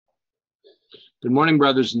Good morning,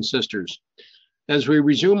 brothers and sisters. As we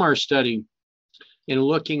resume our study in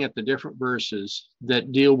looking at the different verses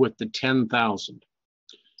that deal with the 10,000,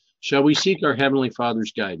 shall we seek our Heavenly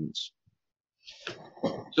Father's guidance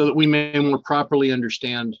so that we may more properly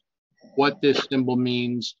understand what this symbol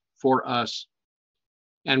means for us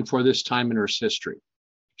and for this time in Earth's history?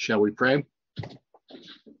 Shall we pray?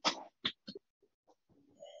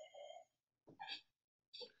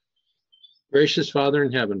 Gracious Father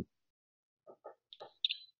in heaven,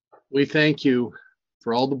 we thank you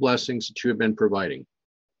for all the blessings that you have been providing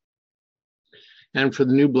and for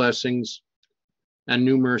the new blessings and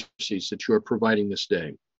new mercies that you are providing this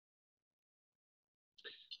day.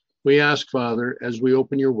 We ask, Father, as we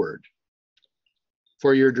open your word,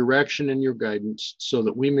 for your direction and your guidance so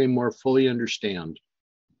that we may more fully understand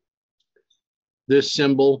this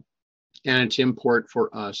symbol and its import for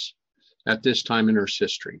us at this time in Earth's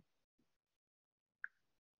history.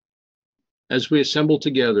 As we assemble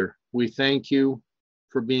together, we thank you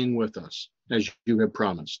for being with us as you have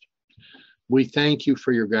promised. We thank you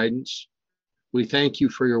for your guidance. We thank you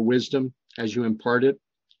for your wisdom as you impart it.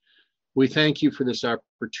 We thank you for this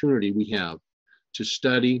opportunity we have to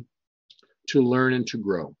study, to learn, and to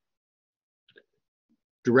grow.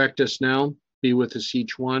 Direct us now, be with us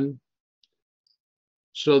each one,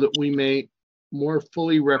 so that we may more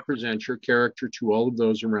fully represent your character to all of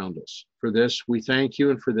those around us. For this, we thank you,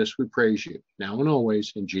 and for this, we praise you, now and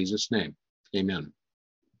always, in Jesus' name. Amen.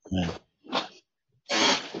 Amen.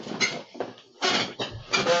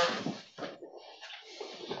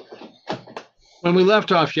 When we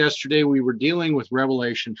left off yesterday, we were dealing with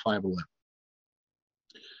Revelation 5:11.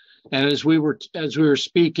 And as we were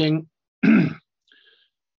speaking,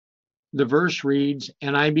 the verse reads,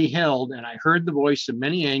 "And I beheld, and I heard the voice of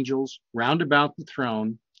many angels round about the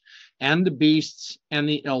throne, and the beasts and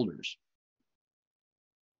the elders."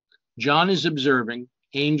 John is observing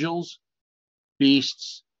angels,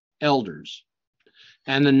 beasts, elders,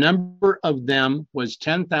 and the number of them was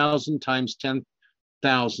 10,000 times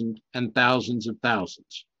 10,000 and thousands of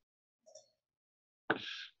thousands.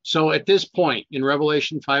 So at this point in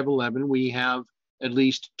Revelation 5:11, we have at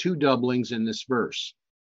least two doublings in this verse.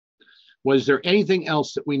 Was there anything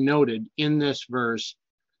else that we noted in this verse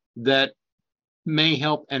that may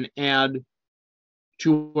help and add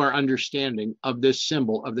to our understanding of this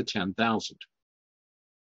symbol of the 10,000?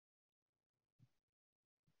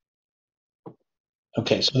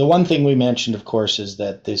 Okay, so the one thing we mentioned, of course, is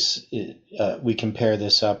that this we compare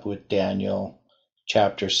this up with Daniel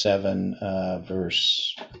chapter 7,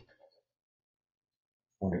 verse,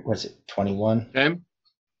 what's it, 21? Okay.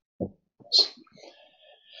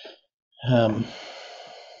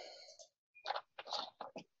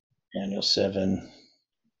 Daniel 7.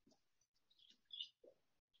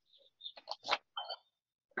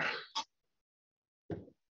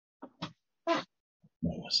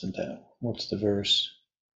 No, wasn't that? What's the verse?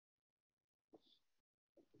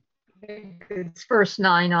 It's verse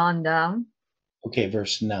 9 on down. Okay,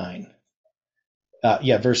 verse 9.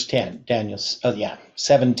 Verse 10. Daniel,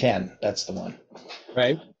 7:10. That's the one.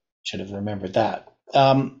 Right. Should have remembered that.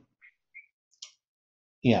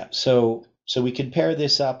 So we compare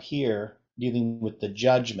this up here, dealing with the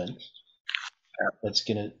judgment.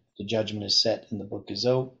 The judgment is set and the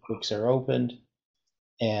books are opened.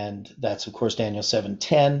 And that's, of course, Daniel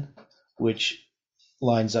 7:10, which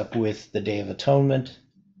lines up with the Day of Atonement.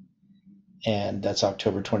 And that's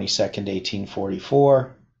October 22nd,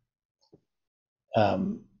 1844.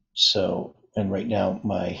 And right now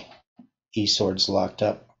my eSword's locked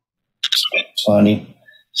up. Funny.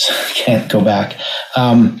 So I can't go back.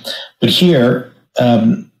 But here,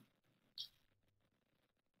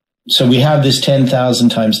 so we have this 10,000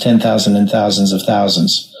 times 10,000 and thousands of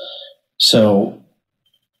thousands. So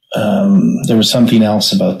there was something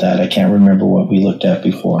else about that. I can't remember what we looked at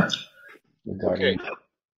before. Okay.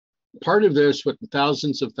 Part of this with the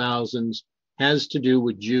thousands of thousands has to do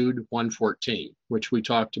with Jude 1:14, which we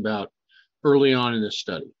talked about early on in this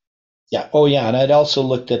study. Yeah. Oh, yeah. And I'd also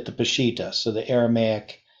looked at the Peshitta, so the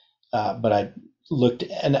Aramaic, but I looked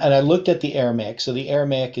at the Aramaic. So the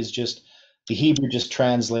Aramaic is just, the Hebrew just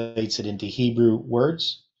translates it into Hebrew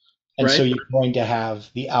words. And right. So you're going to have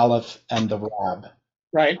the Aleph and the Rab.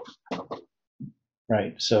 Right.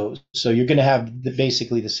 Right. So you're going to have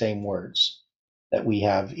basically the same words that we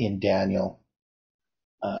have in Daniel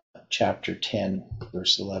chapter 10,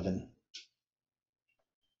 verse 11.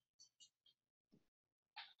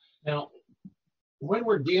 Now, when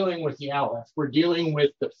we're dealing with the Aleph, we're dealing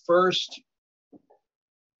with the first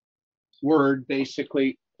word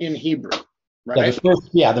basically in Hebrew, right?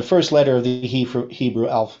 The first letter of the Hebrew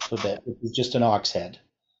alphabet, which is just an ox head.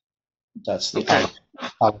 That's the Okay.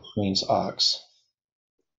 ox means ox.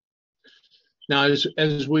 Now,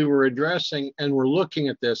 as we were addressing and we're looking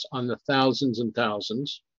at this on the thousands and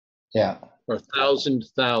thousands, Yeah. or thousand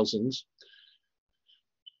thousands,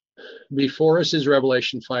 before us is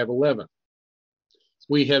Revelation 5:11.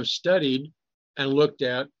 We have studied and looked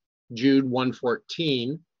at Jude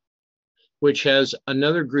 1:14, which has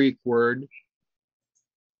another Greek word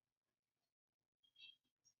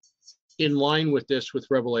in line with this with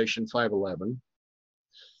Revelation 5:11.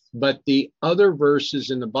 But the other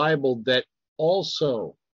verses in the Bible that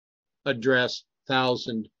also address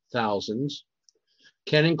thousands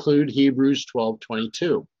can include Hebrews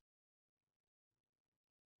 12:22.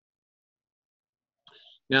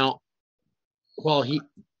 Now,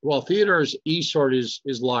 while Theodore's eSword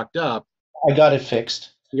is locked up, I got it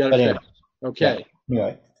fixed. you got it fixed. Okay. Yeah.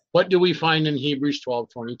 Anyway. What do we find in Hebrews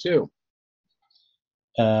 12:22?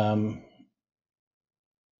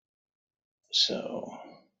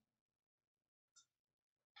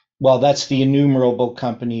 Well, that's the innumerable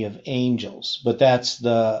company of angels, but that's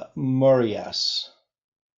the Morias,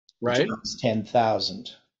 right?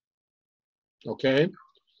 10,000. Okay.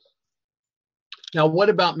 Now, what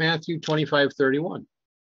about Matthew 25:31?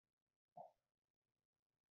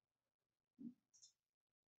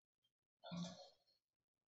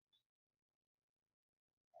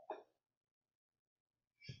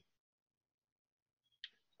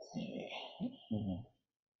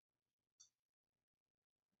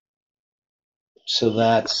 So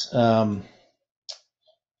that's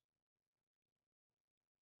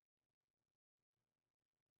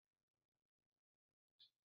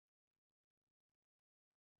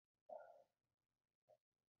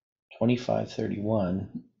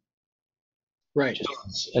 25:31. Right.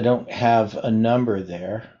 I don't have a number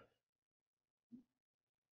there.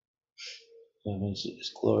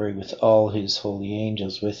 His glory with all his holy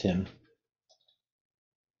angels with him.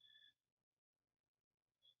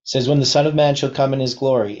 It says, when the Son of Man shall come in his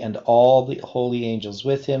glory, and all the holy angels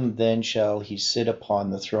with him, then shall he sit upon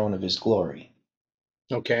the throne of his glory.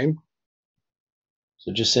 Okay.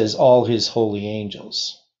 So it just says all his holy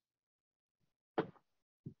angels.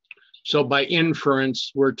 So by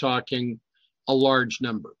inference, we're talking a large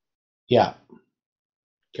number. Yeah.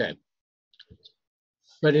 Okay.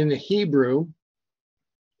 But in the Hebrew,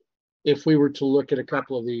 if we were to look at a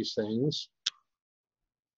couple of these things,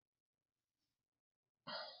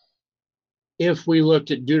 if we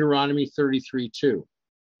looked at Deuteronomy 33:2,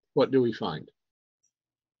 what do we find?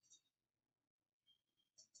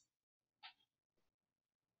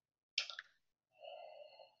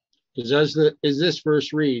 Because as this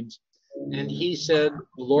verse reads, and he said,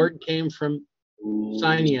 the Lord came from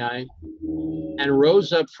Sinai and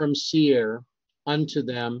rose up from Seir unto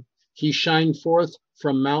them. He shined forth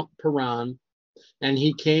from Mount Paran, and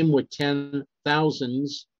he came with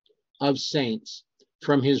 10,000s of saints.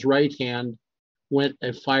 From his right hand went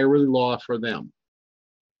a fiery law for them.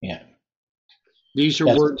 Yeah. These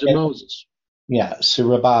are words of Moses. Yeah,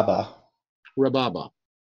 Surababa. Rababa.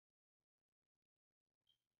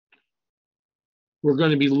 We're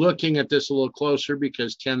going to be looking at this a little closer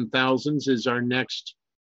because 10,000s is our next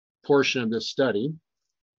portion of this study.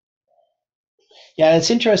 Yeah,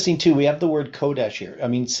 it's interesting too. We have the word Kodesh here. I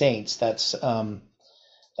mean, saints. That's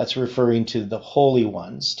referring to the holy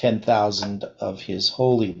ones, 10,000 of his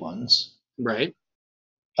holy ones. Right.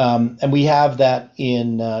 And we have that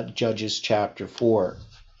in Judges chapter 4,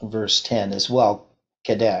 verse 10 as well,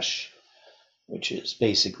 Kadesh, which is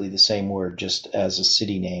basically the same word, just as a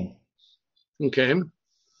city name. Okay.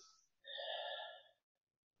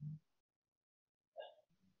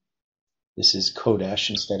 This is Kodesh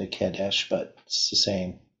instead of Kadesh, but it's the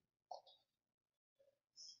same.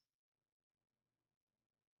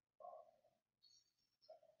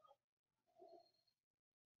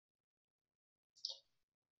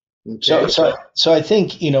 Okay. So I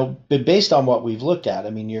think, based on what we've looked at,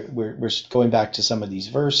 I mean, we're going back to some of these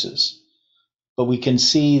verses, but we can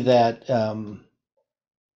see that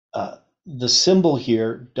the symbol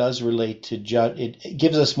here does relate to it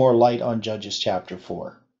gives us more light on Judges chapter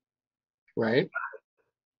 4. Right.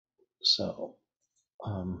 So,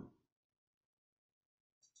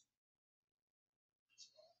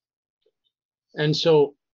 and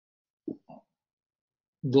so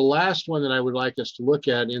the last one that I would like us to look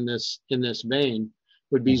at in this vein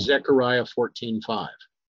would be Zechariah 14:5.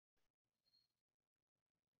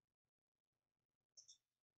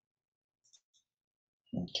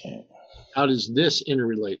 Okay. How does this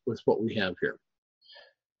interrelate with what we have here?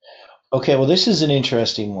 Okay, well, this is an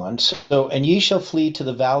interesting one. So, and ye shall flee to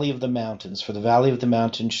the valley of the mountains, for the valley of the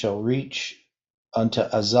mountains shall reach unto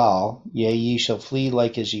Azal, yea, ye shall flee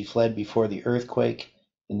like as ye fled before the earthquake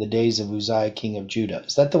in the days of Uzziah king of Judah.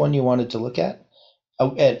 Is that the one you wanted to look at?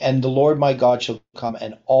 Oh, and the Lord my God shall come,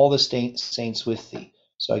 and all the saints with thee.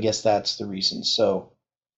 So I guess that's the reason. So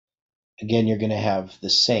again, you're going to have the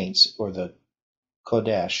saints, or the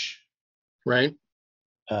Kodesh, right?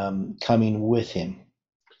 coming with him.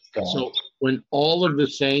 God. So when all of the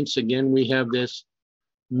saints, again, we have this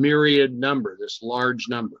myriad number, this large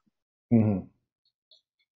number. Mm-hmm.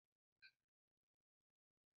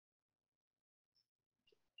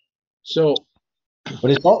 So,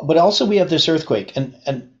 but also we have this earthquake,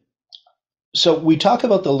 and so we talk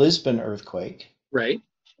about the Lisbon earthquake, right?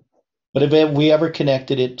 But have we ever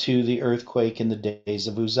connected it to the earthquake in the days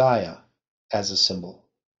of Uzziah as a symbol?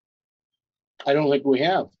 I don't think we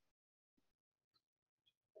have.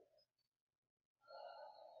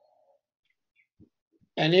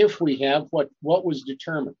 And if we have, what was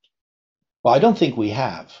determined? Well, I don't think we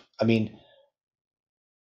have. I mean,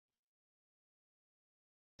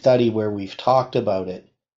 study where we've talked about it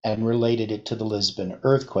and related it to the Lisbon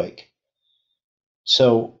earthquake.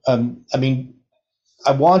 So, I mean,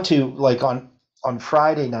 I want to, like on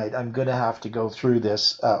Friday night, I'm going to have to go through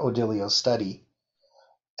this Odilio study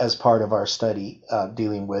as part of our study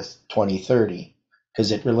dealing with 2030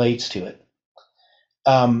 because it relates to it.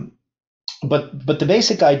 But the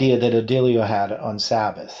basic idea that Odilio had on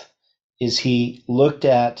Sabbath is he looked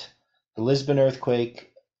at the Lisbon earthquake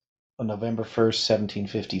on November 1st,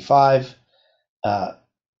 1755,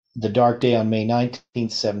 the dark day on May 19th,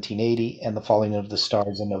 1780, and the falling of the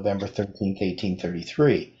stars on November 13th,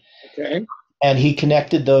 1833. Okay. And he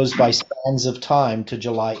connected those by spans of time to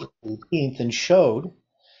July 18th and showed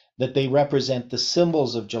that they represent the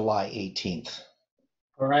symbols of July 18th.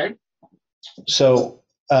 All right. So,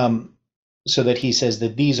 so that he says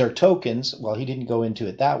that these are tokens. Well, he didn't go into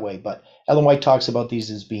it that way, but Ellen White talks about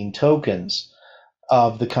these as being tokens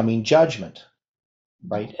of the coming judgment,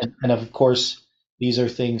 right? And of course, these are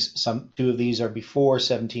things, two of these are before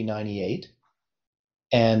 1798,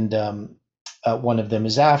 and one of them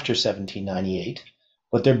is after 1798,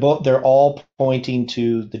 but they're all pointing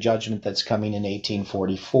to the judgment that's coming in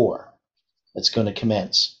 1844, that's going to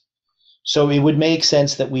commence. So it would make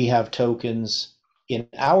sense that we have tokens in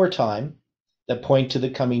our time that point to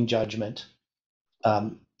the coming judgment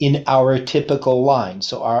in our typical line.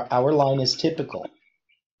 So our line is typical,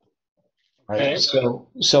 right? Okay.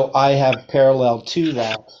 So I have parallel to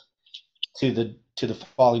that, to the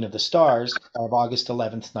falling of the stars of August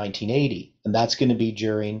 11th, 1980, and that's going to be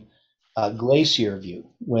during Glacier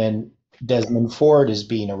View when Desmond Ford is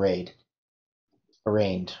being arraigned,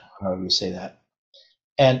 however you say that.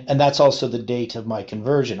 And that's also the date of my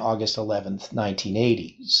conversion, August 11th,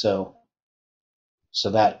 1980. So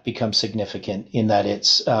that becomes significant in that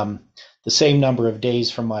it's the same number of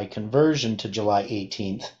days from my conversion to July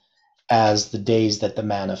 18th as the days that the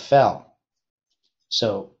manna fell.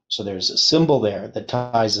 So there's a symbol there that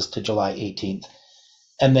ties us to July 18th.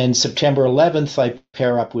 And then September 11th, I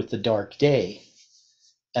pair up with the dark day,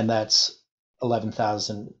 and that's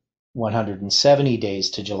 11,170 days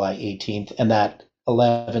to July 18th, and that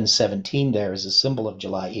 1117 there is a symbol of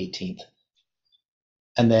July 18th.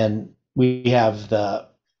 And then we have the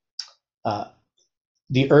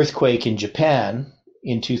earthquake in Japan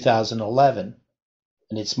in 2011,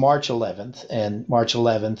 and it's March 11th, and March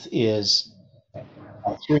 11th is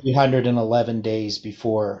 311 days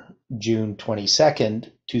before June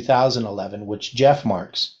 22nd, 2011, which Jeff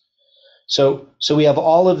marks. So we have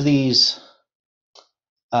all of these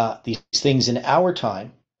things in our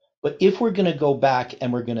time. But if we're going to go back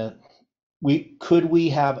and could we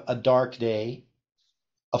have a dark day,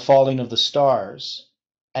 a falling of the stars,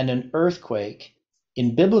 and an earthquake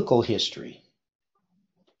in biblical history?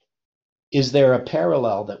 Is there a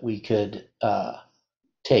parallel that we could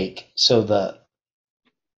take? So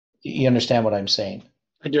you understand what I'm saying?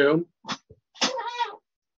 I do.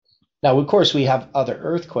 Now, of course, we have other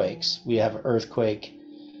earthquakes. We have an earthquake,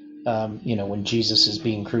 when Jesus is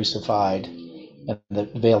being crucified, and the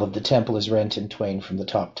veil of the temple is rent in twain from the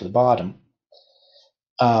top to the bottom.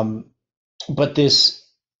 But this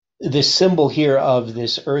symbol here of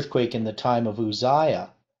this earthquake in the time of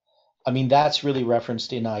Uzziah, I mean, that's really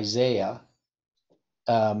referenced in Isaiah.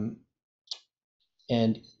 And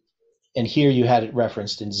here you had it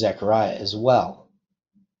referenced in Zechariah as well,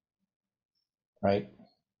 right?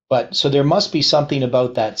 But so there must be something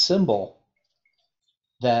about that symbol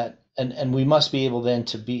that, and we must be able then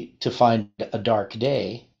to find a dark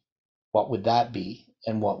day. What would that be?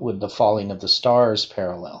 And what would the falling of the stars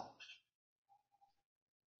parallel?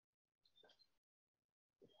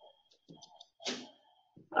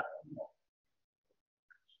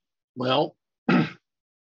 Well,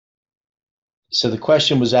 So the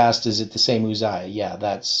question was asked, is it the same Uzziah? Yeah,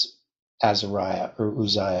 that's Azariah or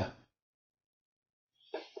Uzziah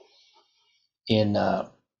in 2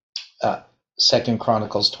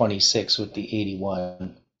 Chronicles 26 with the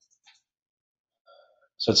 81.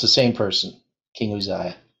 So it's the same person, King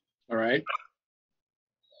Uzziah. all right.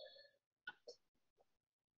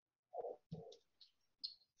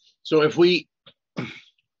 So if we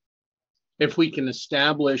can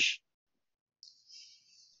establish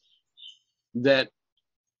that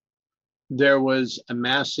there was a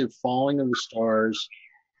massive falling of the stars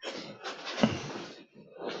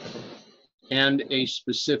and a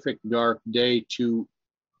specific dark day to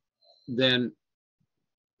then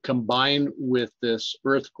combine with this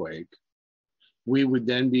earthquake, we would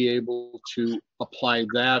then be able to apply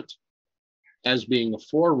that as being a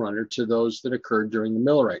forerunner to those that occurred during the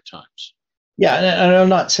Millerite times. Yeah, and I'm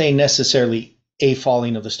not saying necessarily a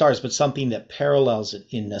falling of the stars, but something that parallels it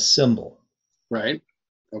in a symbol. Right.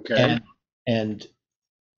 Okay. And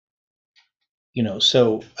you know,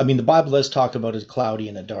 so I mean, the Bible does talk about a cloudy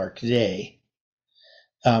and a dark day,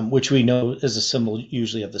 which we know is a symbol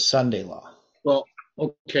usually of the Sunday law. Well,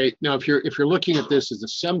 okay. Now, if you're looking at this as a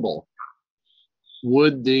symbol,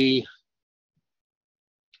 would the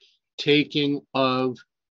taking of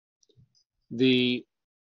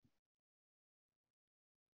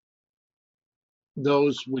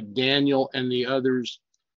those with Daniel and the others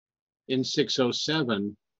in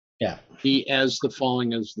 607 be as the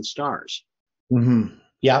falling of the stars? Mm-hmm.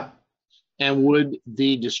 Yeah. And would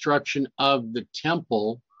the destruction of the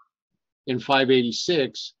temple in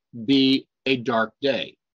 586 be a dark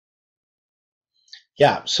day?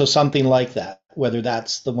 Yeah, so something like that, whether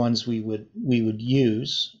that's the ones we would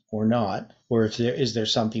use or not, or if there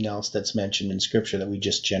something else that's mentioned in Scripture that we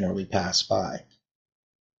just generally pass by.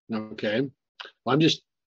 Okay. Well, I'm just,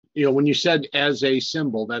 when you said as a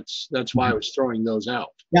symbol, that's why I was throwing those out.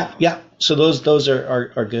 Yeah. So those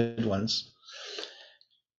are good ones.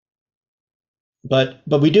 But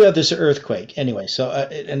we do have this earthquake anyway. So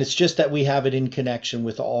and it's just that we have it in connection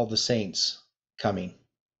with all the saints coming.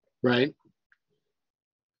 Right.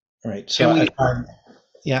 Right. So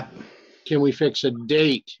can we fix a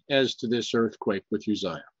date as to this earthquake with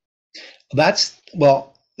Uzziah? That's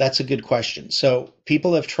a good question. So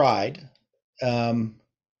people have tried. Let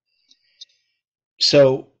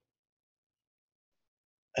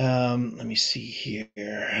me see here.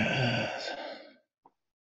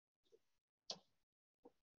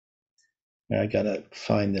 I gotta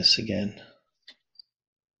find this again.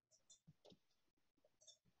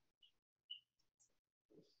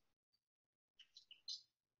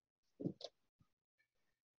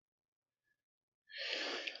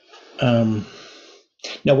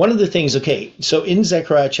 Now, one of the things, okay, so in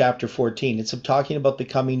Zechariah chapter 14, it's talking about the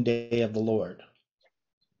coming day of the Lord,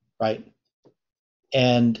 right?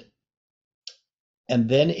 And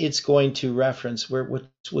then it's going to reference what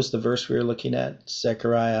was the verse we were looking at?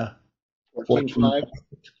 Zechariah 14:5.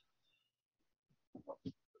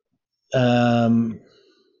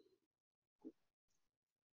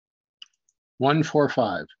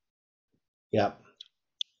 1:4-5. Yeah.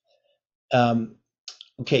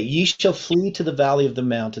 Okay, ye shall flee to the valley of the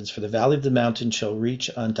mountains, for the valley of the mountains shall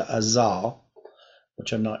reach unto Azal,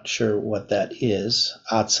 which I'm not sure what that is.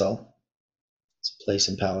 Atzal. It's a place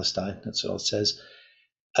in Palestine. That's what it says.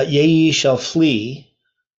 Yea, ye shall flee,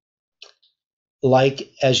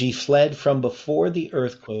 like as ye fled from before the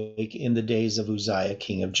earthquake in the days of Uzziah,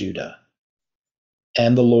 king of Judah.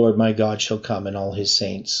 And the Lord my God shall come, and all his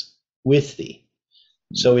saints with thee.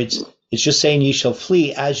 So it's just saying ye shall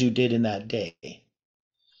flee as you did in that day.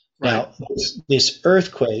 Right. Now, this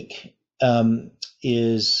earthquake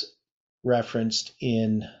is referenced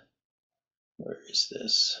in, where is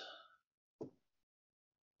this?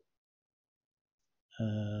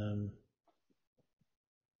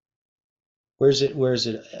 Where is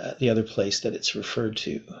it? The other place that it's referred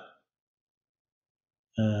to?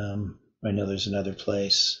 I know there's another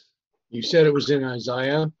place. You said it was in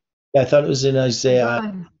Isaiah? Yeah, I thought it was in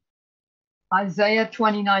Isaiah. Isaiah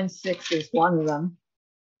 29:6 is one of them.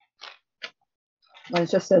 When it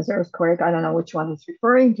just says earthquake, I don't know which one it's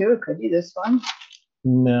referring to. It could be this one.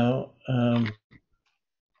 No.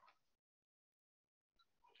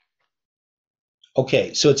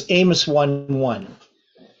 Okay, so it's Amos 1:1,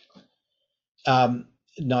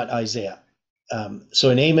 not Isaiah. So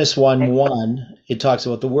in Amos 1:1, it talks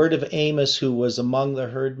about the word of Amos, who was among the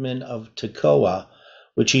herdmen of Tekoa,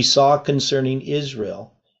 which he saw concerning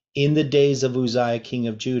Israel in the days of Uzziah, king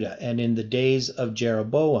of Judah, and in the days of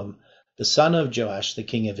Jeroboam, the son of Joash, the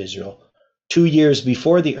king of Israel, 2 years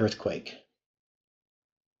before the earthquake.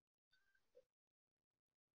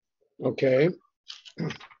 Okay.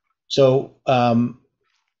 So,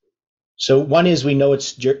 so one is we know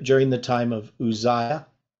it's during the time of Uzziah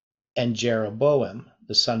and Jeroboam,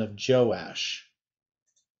 the son of Joash,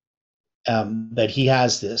 that he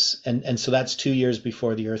has this, and so that's 2 years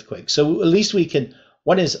before the earthquake. So at least we can.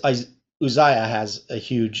 One is Uzziah has a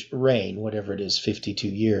huge reign, whatever it is, 52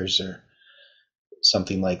 years or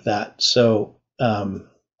something like that. So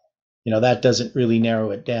that doesn't really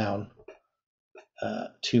narrow it down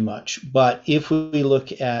too much. But if we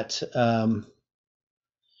look at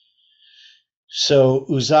so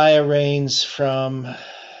Uzziah reigns from,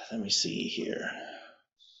 let me see here,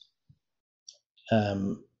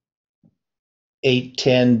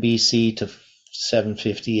 810 BC to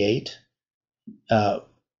 758.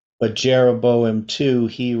 But Jeroboam too,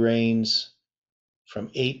 he reigns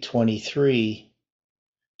from 823.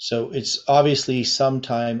 So it's obviously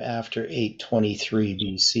sometime after 823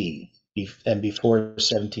 BC and before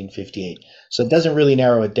 1758. So it doesn't really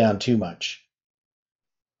narrow it down too much.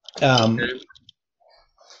 But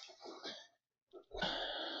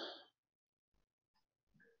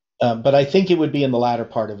I think it would be in the latter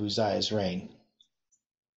part of Uzziah's reign.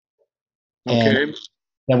 Okay.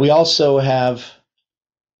 And we also have,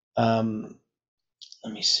 let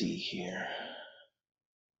me see here.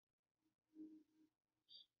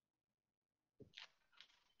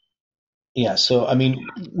 Yeah, so I mean,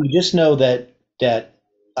 we just know that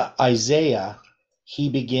Isaiah, he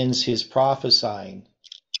begins his prophesying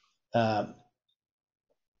in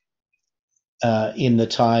the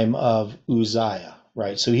time of Uzziah,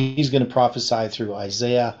 right? So he's going to prophesy through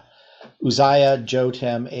Uzziah,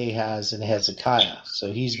 Jotham, Ahaz, and Hezekiah.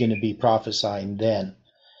 So he's going to be prophesying then.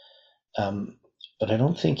 But I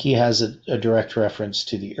don't think he has a direct reference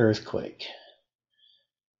to the earthquake.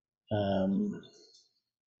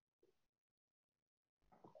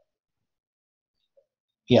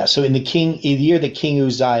 Yeah, so in the year that King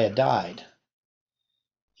Uzziah died,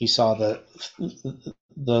 he saw the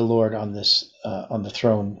Lord on the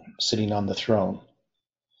throne, sitting on the throne.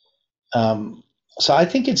 So I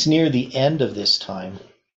think it's near the end of this time.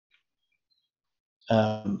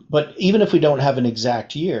 But even if we don't have an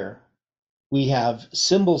exact year, we have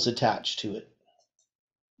symbols attached to it.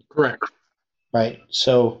 Correct. Right.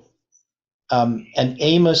 So, and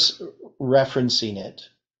Amos referencing it,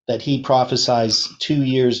 that he prophesies 2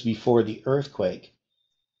 years before the earthquake.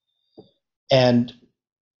 And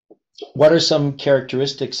what are some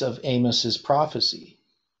characteristics of Amos's prophecy?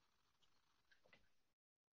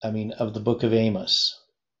 I mean, of the book of Amos.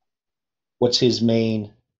 What's his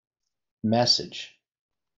main message?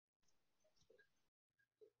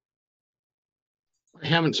 I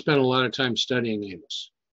haven't spent a lot of time studying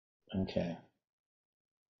Amos. Okay.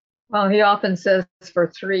 Well, he often says for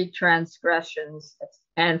 3 transgressions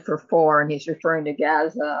and for 4, and he's referring to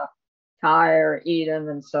Gaza, Tyre, Edom,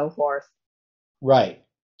 and so forth. Right.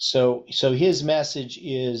 So his message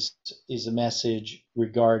is a message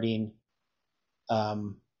regarding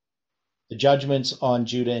the judgments on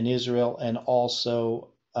Judah and Israel, and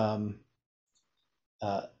also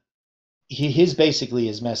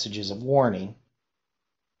his messages of warning.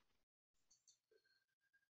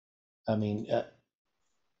 I mean,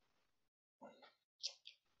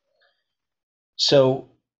 so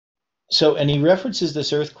and he references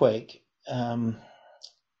this earthquake, and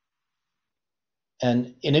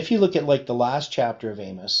if you look at like the last chapter of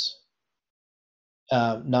Amos,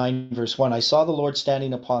 9 verse 1, I saw the Lord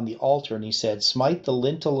standing upon the altar, and he said, smite the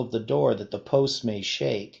lintel of the door, that the posts may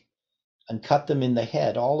shake, and cut them in the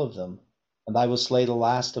head, all of them, and I will slay the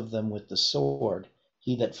last of them with the sword.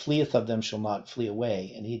 He that fleeth of them shall not flee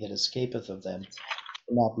away, and he that escapeth of them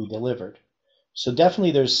will not be delivered. So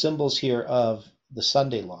definitely there's symbols here of the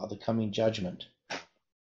Sunday law, the coming judgment.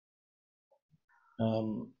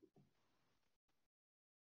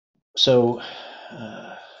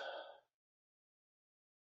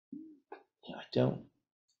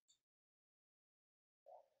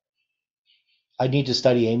 I need to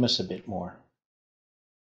study Amos a bit more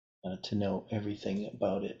to know everything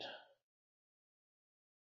about it.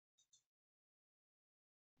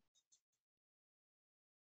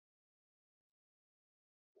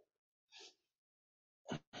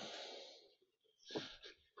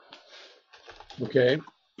 Okay.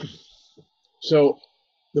 So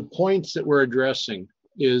the points that we're addressing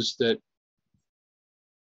is that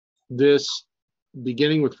this,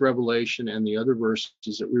 beginning with Revelation and the other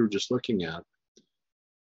verses that we were just looking at,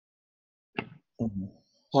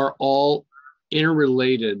 are all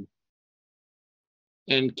interrelated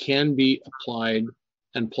and can be applied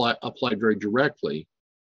very directly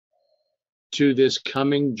to this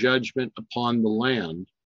coming judgment upon the land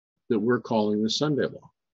that we're calling the Sunday law.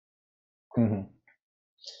 Mhm.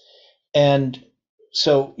 And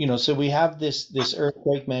so, so we have this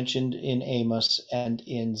earthquake mentioned in Amos and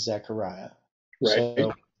in Zechariah. Right.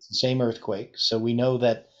 So it's the same earthquake. So we know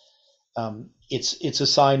that it's a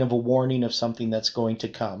sign of a warning of something that's going to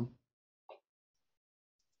come.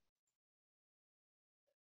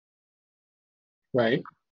 Right.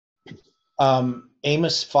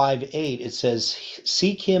 Amos 5:8, it says,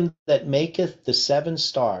 "Seek him that maketh the 7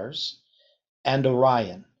 stars and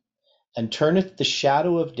Orion, and turneth the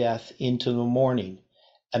shadow of death into the morning,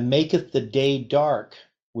 and maketh the day dark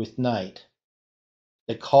with night,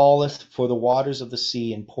 that calleth for the waters of the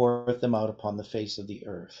sea, and poureth them out upon the face of the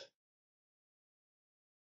earth."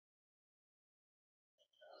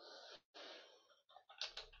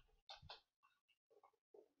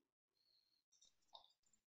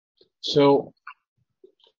 So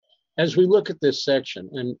as we look at this section,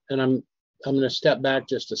 and I'm going to step back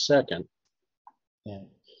just a second. Yeah.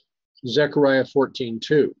 Zechariah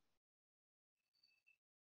 14:2.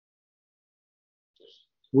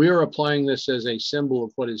 We are applying this as a symbol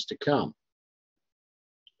of what is to come.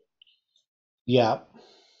 Yeah.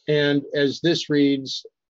 And as this reads,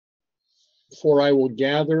 "For I will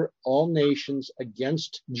gather all nations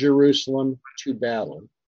against Jerusalem to battle,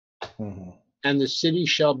 Mm-hmm. and the city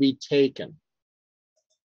shall be taken,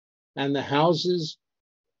 and the houses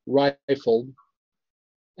rifled,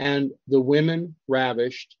 and the women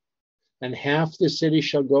ravished, and half the city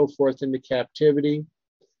shall go forth into captivity,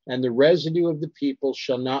 and the residue of the people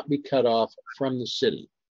shall not be cut off from the city."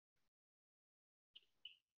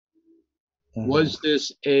 Mm-hmm. Was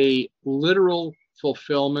this a literal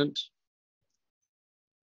fulfillment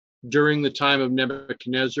during the time of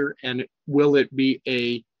Nebuchadnezzar, and will it be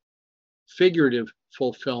a figurative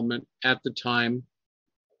fulfillment at the time,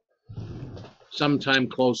 sometime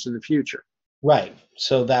close in the future? Right.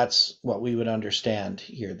 So that's what we would understand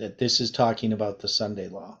here, that this is talking about the Sunday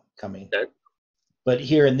law coming. Okay. But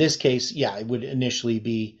here in this case, yeah, it would initially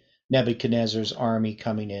be Nebuchadnezzar's army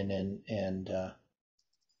coming in and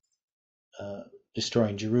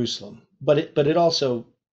destroying Jerusalem. But it also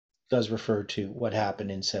does refer to what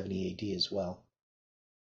happened in 70 AD as well,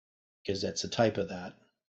 because that's a type of that.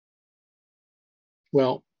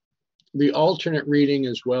 Well, the alternate reading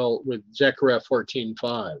as well with Zechariah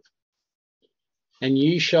 14:5. "And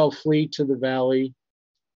ye shall flee to the valley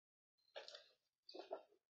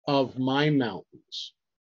of my mountains."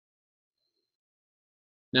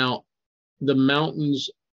 Now, the mountains,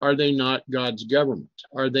 are they not God's government?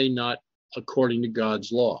 Are they not according to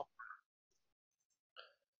God's law?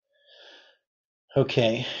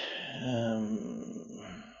 Okay.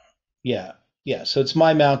 Yeah. So it's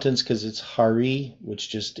my mountains because it's Hari, which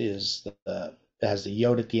just is has the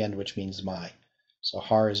yod at the end, which means my. So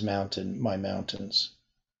Har is mountain, my mountains.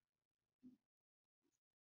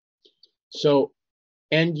 So,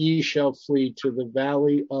 "And ye shall flee to the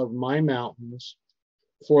valley of my mountains,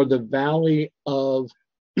 for the valley of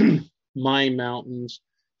my mountains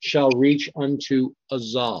shall reach unto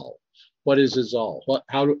Azal." What is Azal?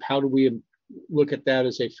 How do we look at that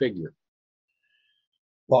as a figure?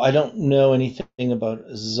 Well, I don't know anything about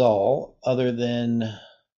Zal other than,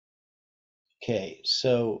 okay,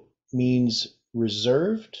 so means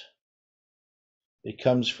reserved. It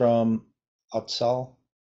comes from Atzal.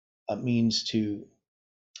 It means to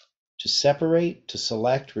separate, to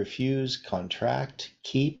select, refuse, contract,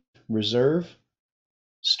 keep, reserve,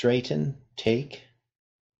 straighten, take,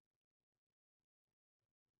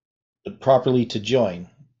 but properly to join.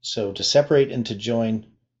 So to separate and to join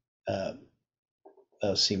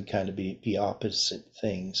seem kind of be opposite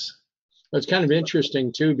things. It's kind of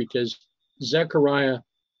interesting too, because Zechariah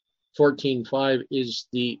 14:5 is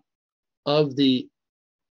of the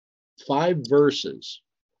 5 verses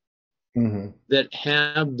that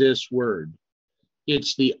have this word,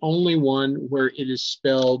 it's the only one where it is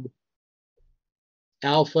spelled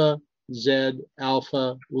Alpha Z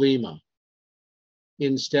Alpha Lima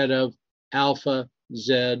instead of Alpha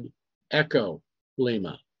Z Echo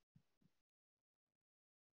Lima.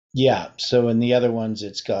 Yeah. So in the other ones,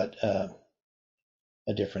 it's got a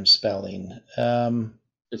different spelling.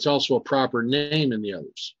 It's also a proper name in the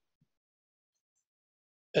others.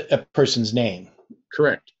 A person's name.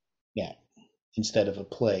 Correct. Yeah. Instead of a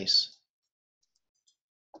place.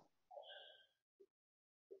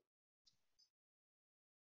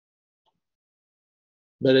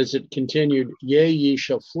 But as it continued, "Yea, ye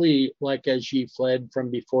shall flee like as ye fled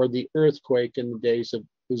from before the earthquake in the days of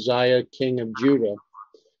Uzziah, king of Judah.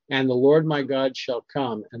 And the Lord my God shall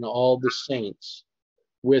come, and all the saints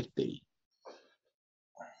with thee."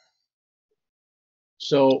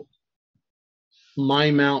 So,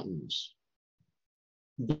 my mountains,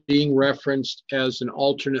 being referenced as an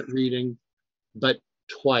alternate reading, but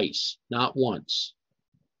twice, not once.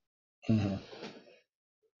 Mm-hmm.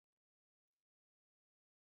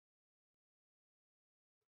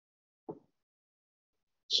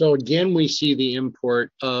 So again, we see the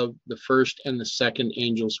import of the first and the second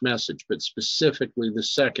angel's message, but specifically the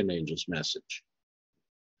second angel's message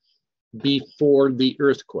before the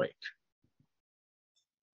earthquake.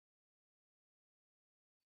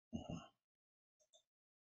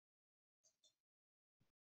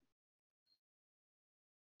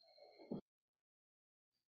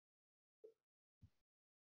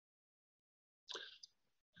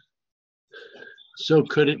 So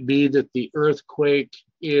could it be that the earthquake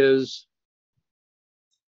is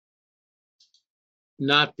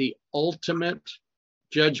not the ultimate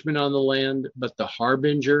judgment on the land, but the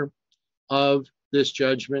harbinger of this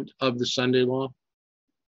judgment of the Sunday law?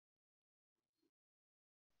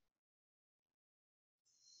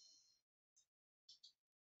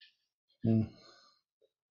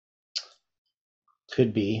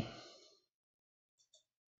 Could be.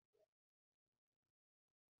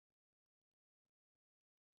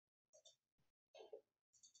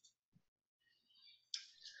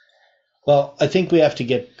 Well, I think we have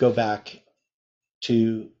to go back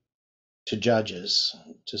to Judges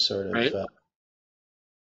to sort of Right.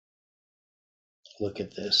 Look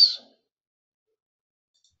at this.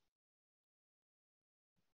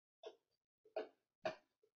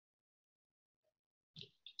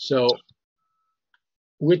 So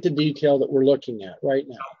with the detail that we're looking at right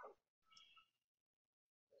now,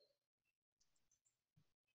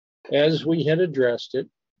 as we had addressed it,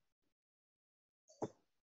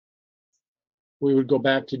 we would go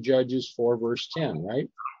back to Judges 4, verse 10, right?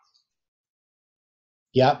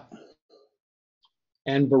 Yep.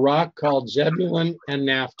 And Barak called Zebulun and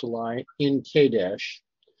Naphtali in Kadesh,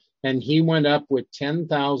 and he went up with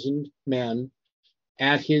 10,000 men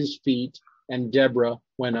at his feet, and Deborah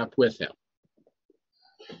went up with him.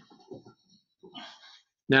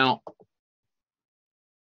 Now,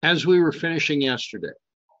 as we were finishing yesterday,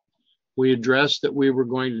 we addressed that we were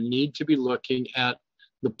going to need to be looking at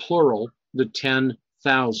the plural, the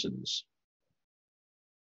 10,000s,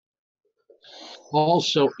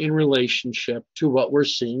 also in relationship to what we're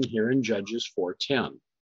seeing here in Judges 4:10.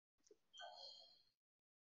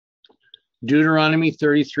 Deuteronomy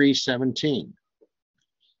 33:17,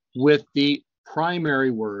 with the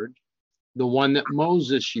primary word, the one that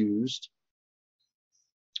Moses used,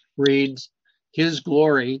 reads, his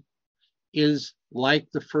glory is like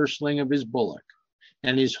the firstling of his bullock,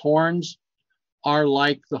 and his horns are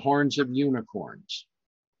like the horns of unicorns.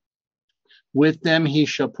 With them he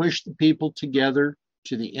shall push the people together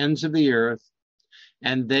to the ends of the earth,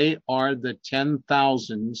 and they are the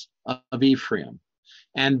 10,000s of Ephraim,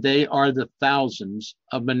 and they are the thousands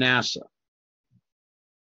of Manasseh.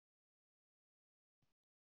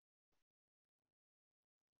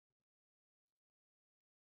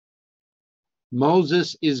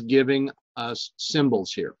 Moses is giving us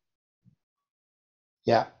symbols here.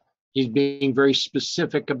 Yeah. He's being very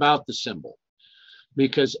specific about the symbol,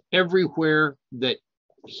 because everywhere that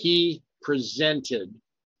he presented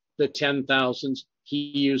the 10,000s, he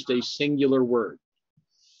used a singular word.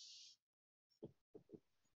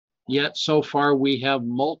 Yet so far we have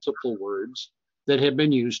multiple words that have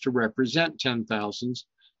been used to represent 10,000s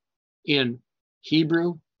in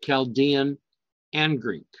Hebrew, Chaldean, and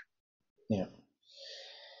Greek. Yeah.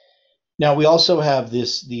 Now we also have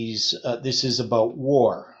this is about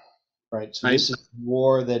war, right? So this is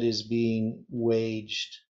war that is being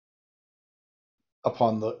waged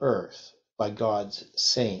upon the earth by God's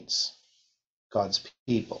saints, God's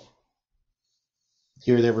people.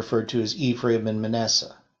 Here they're referred to as Ephraim and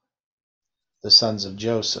Manasseh, the sons of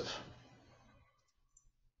Joseph.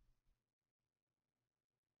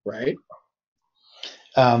 Right.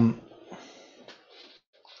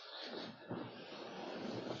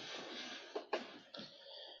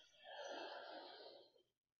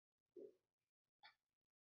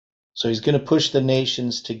 So he's going to push the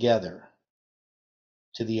nations together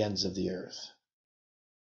to the ends of the earth,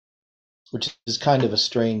 which is kind of a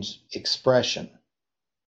strange expression.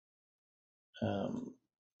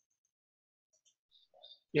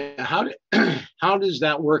 Yeah, how does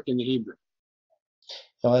that work in the Hebrew?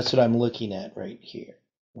 Well, that's what I'm looking at right here,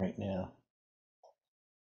 right now.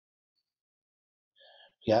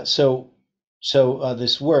 Yeah, so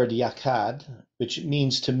this word yakad, which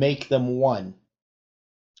means to make them one,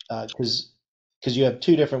 because you have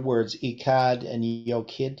two different words, ikad and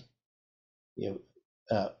yokid.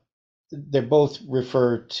 They're both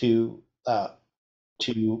refer to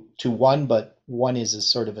one, but one is a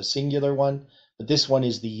sort of a singular one, but this one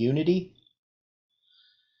is the unity.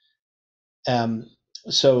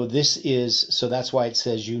 So that's why it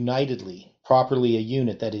says unitedly, properly a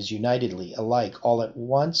unit, that is unitedly, alike, all at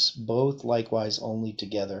once, both, likewise, only,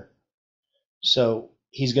 together. So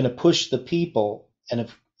he's going to push the people, and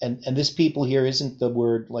this people here isn't the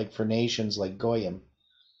word like for nations like goyim.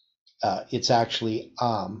 It's actually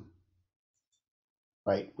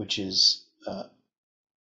right, which is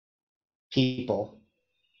people.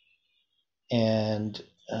 And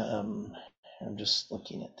I'm just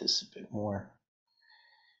looking at this a bit more.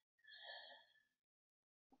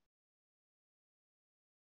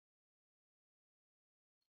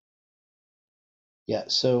 Yeah,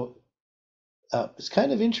 so it's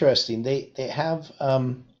kind of interesting. They have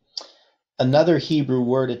another Hebrew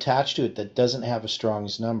word attached to it that doesn't have a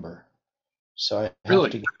Strong's number. So I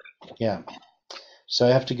have to, yeah. So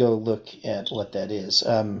I have to go look at what that is.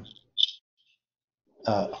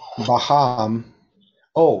 Baham.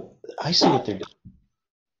 Oh, I see what they're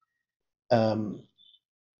doing.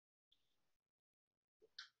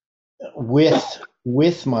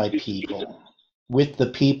 With my people, with the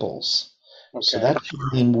peoples. Okay. So that should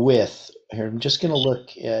mean with. Here, I'm just going to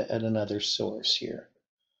look at another source here,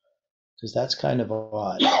 because that's kind of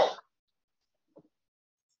odd.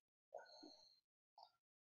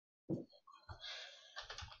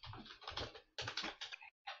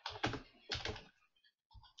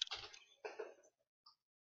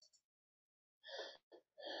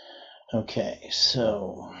 Okay,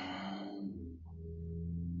 so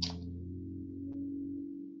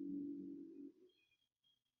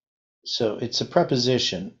it's a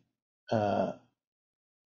preposition.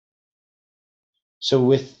 So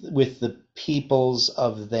with the peoples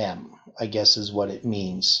of them, I guess is what it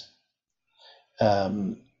means.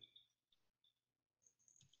 That's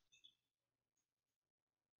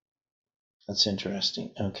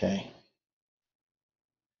interesting. Okay.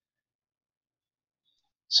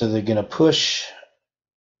 So they're going to push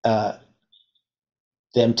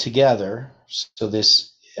them together. So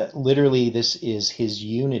this literally, this is his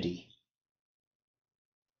unity.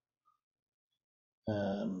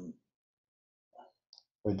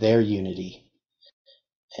 Or their unity.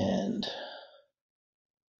 And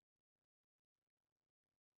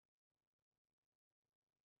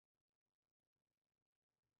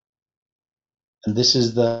this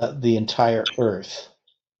is the entire earth,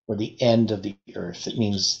 or the end of the earth. It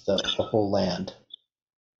means the whole land.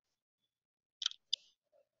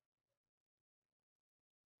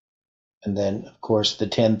 And then, of course, the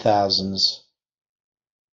 10,000s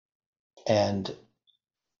and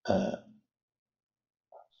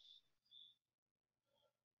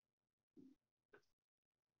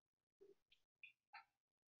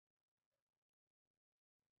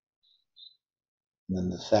then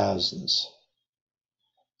the thousands.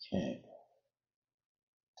 Okay.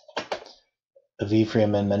 Of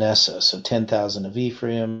Ephraim and Manasseh. So 10,000 of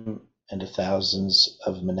Ephraim and 1,000s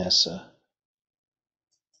of Manasseh.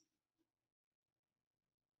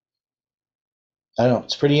 I don't know.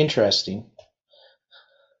 It's pretty interesting.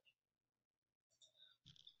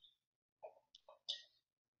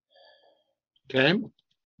 Okay.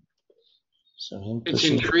 So it's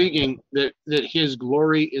intriguing that his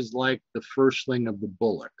glory is like the firstling of the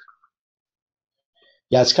bullock.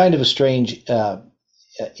 Yeah, it's kind of a strange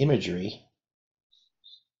imagery.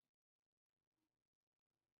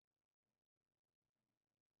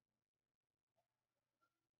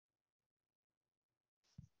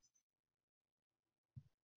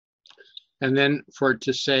 And then for it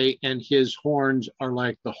to say, and his horns are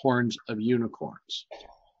like the horns of unicorns.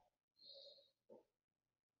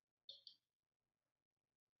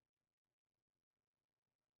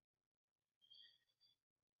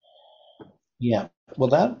 Yeah,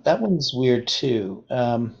 well, that one's weird too.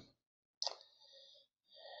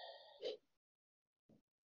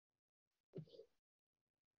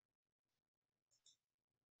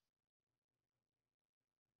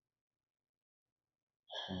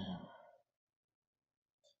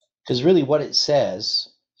 Because really what it says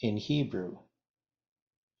in Hebrew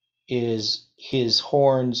is his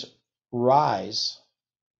horns rise.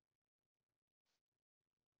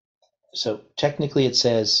 So technically it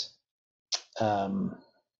says her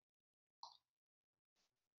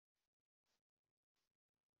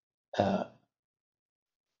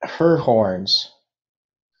horns,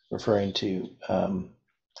 referring to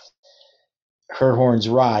her horns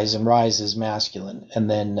rise, and rise is masculine, and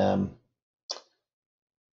then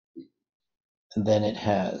it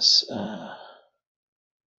has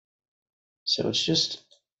so it's just,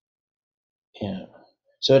 yeah,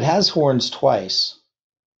 so it has horns twice.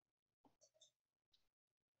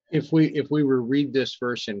 If we were read this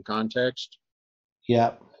verse in context,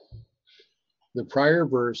 Yeah. The prior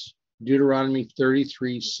verse, Deuteronomy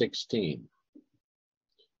 33:16.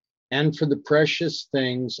 And for the precious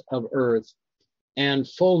things of earth and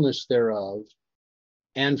fullness thereof,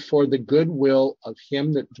 and for the good will of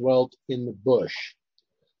him that dwelt in the bush,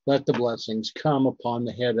 let the blessings come upon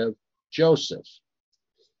the head of Joseph,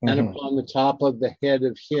 and upon the top of the head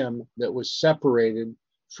of him that was separated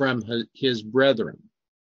from his brethren.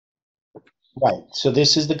 Right. So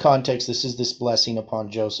this is the context. This is this blessing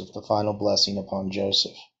upon Joseph, the final blessing upon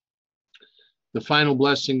Joseph. The final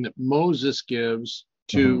blessing that Moses gives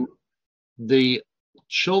to the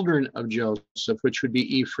children of Joseph, which would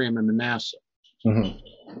be Ephraim and Manasseh.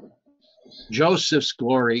 Joseph's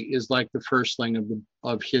glory is like the firstling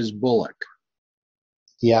of his bullock.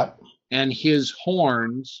 Yeah. And his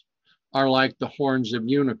horns are like the horns of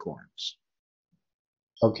unicorns.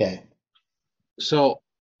 Okay. So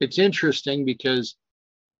it's interesting because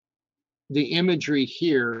the imagery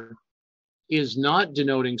here is not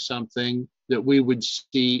denoting something that we would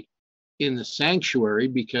see in the sanctuary,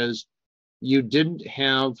 because you didn't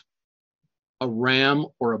have a ram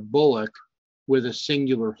or a bullock with a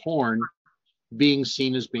singular horn being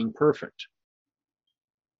seen as being perfect.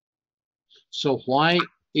 So why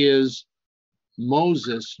is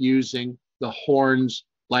Moses using the horns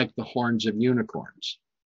like the horns of unicorns?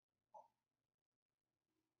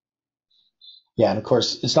 Yeah, and of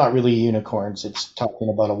course, it's not really unicorns. It's talking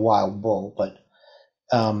about a wild bull, but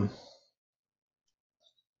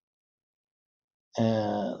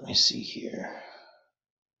let me see here.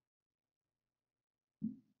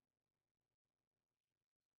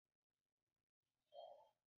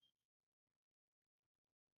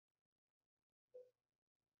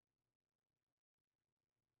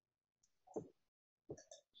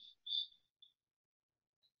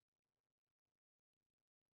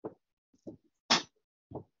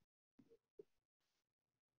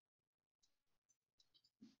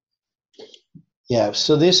 Yeah,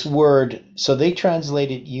 so this word, so they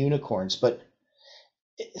translated unicorns, but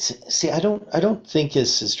see, I don't think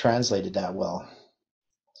this is translated that well,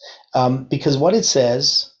 because what it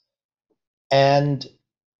says, and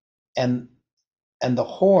and the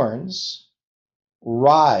horns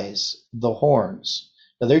rise the horns.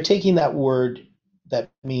 Now they're taking that word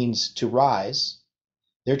that means to rise,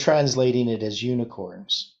 they're translating it as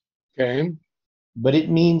unicorns. Okay. But it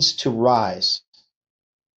means to rise.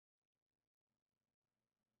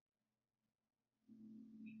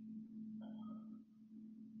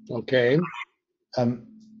 Okay.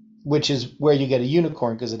 Which is where you get a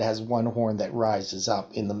unicorn, because it has one horn that rises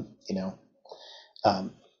up in the,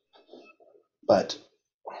 but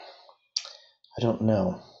I don't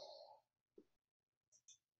know.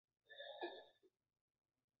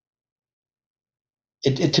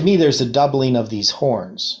 To me, there's a doubling of these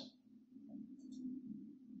horns.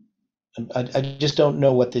 I just don't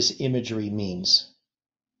know what this imagery means.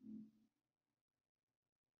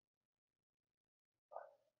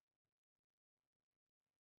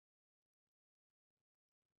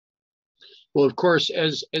 Well, of course,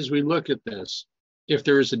 as we look at this, if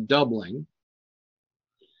there is a doubling,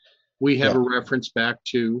 we have a reference back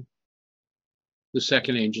to the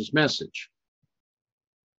second angel's message.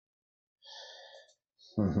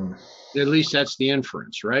 At least that's the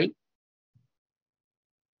inference, right?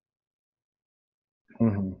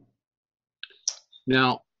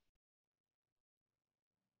 Now,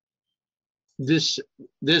 this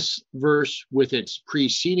verse with its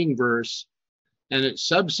preceding verse and its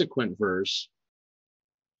subsequent verse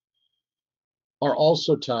are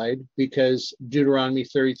also tied, because Deuteronomy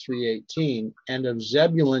 33:18, and of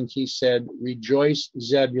Zebulun he said, rejoice,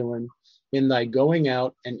 Zebulun, in thy going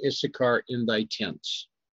out, and Issachar in thy tents.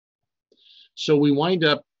 So we wind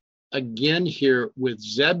up again here with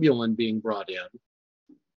Zebulun being brought in,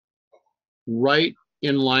 right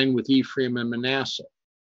in line with Ephraim and Manasseh.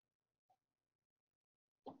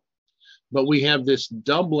 But we have this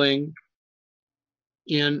doubling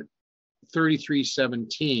in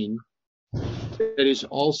 33:17 that is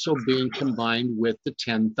also being combined with the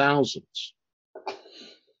 10,000s.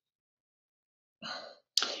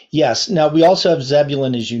 Yes. Now we also have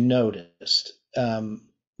Zebulun, as you noticed,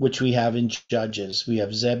 which we have in Judges. We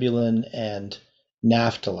have Zebulun and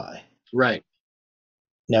Naphtali. Right.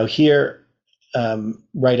 Now here,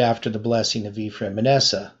 right after the blessing of Ephraim and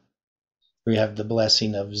Manasseh, we have the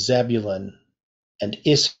blessing of Zebulun and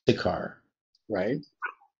Issachar. Right.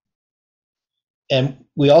 And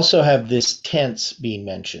we also have this tense being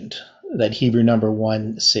mentioned, that Hebrew number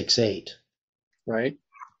 168. Right.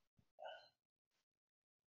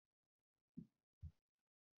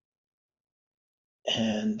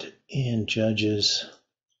 And in Judges,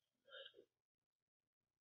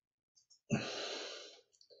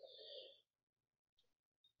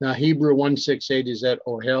 Now, Hebrew 168, is that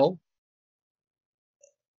Ohel?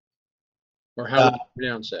 Or how would you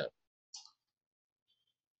pronounce that?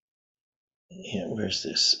 Yeah, where's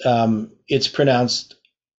this? It's pronounced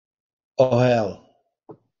Ohel.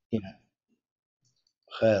 Yeah,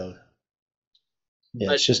 Ohel.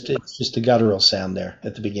 Yeah, it's just a guttural sound there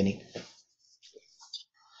at the beginning.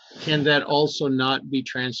 Can that also not be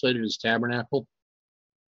translated as tabernacle?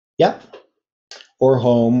 Yep. Or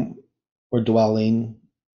home, or dwelling.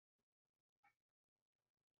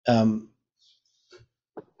 Yeah,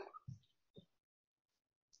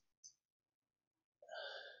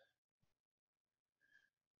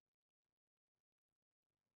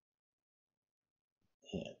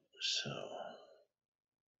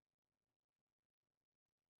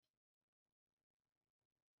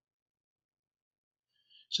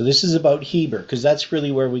 so this is about Heber, because that's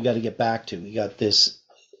really where we got to get back to. We got this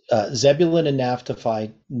Zebulun and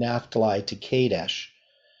Naphtali to Kadesh.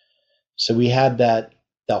 So we had that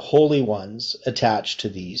the holy ones attached to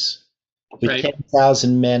these, with Right.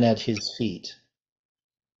 10,000 men at his feet.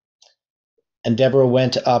 And Deborah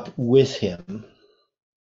went up with him.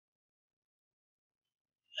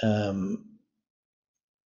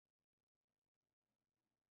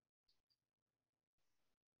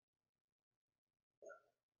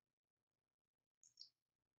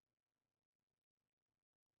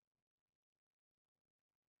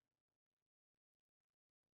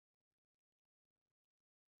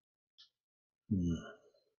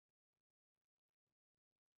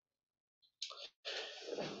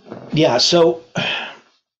 Yeah, so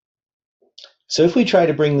if we try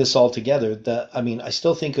to bring this all together, I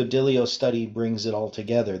still think Odilio's study brings it all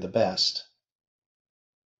together the best.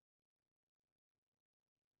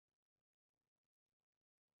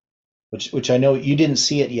 Which I know you didn't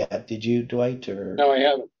see it yet, did you, Dwight? Or No, I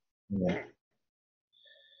haven't. yeah.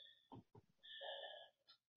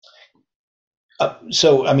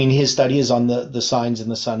 So his study is on the signs in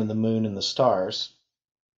the sun and the moon and the stars,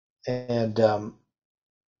 and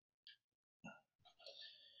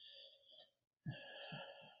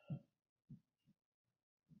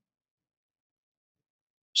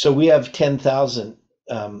so we have 10,000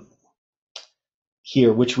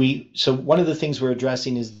 here, so one of the things we're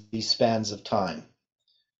addressing is these spans of time.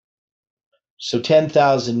 So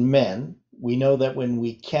 10,000 men, we know that when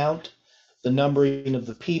we count the numbering of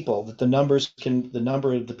the people, that the number of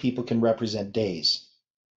the people can represent days.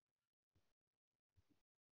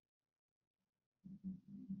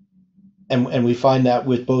 And we find that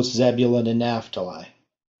with both Zebulun and Naphtali.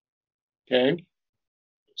 Okay.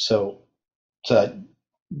 So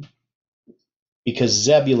because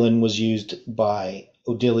Zebulun was used by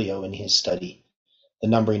Odilio in his study, the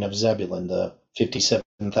numbering of Zebulun, the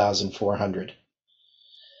 57,400.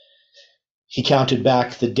 He counted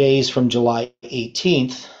back the days from July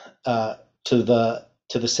 18th to the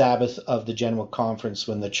Sabbath of the General Conference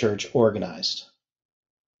when the church organized.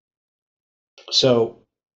 So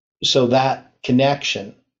that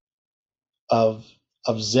connection of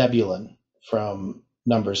Zebulun from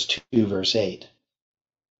Numbers 2 verse 8,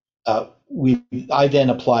 I then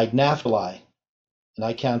applied Naphtali, and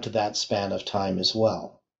I counted that span of time as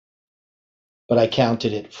well. But I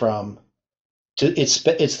counted it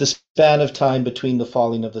it's the span of time between the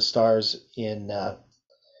falling of the stars in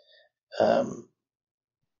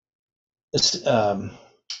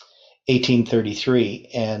 1833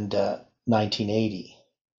 and 1980.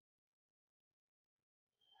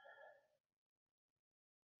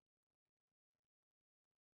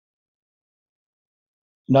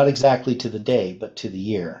 Not exactly to the day, but to the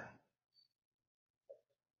year.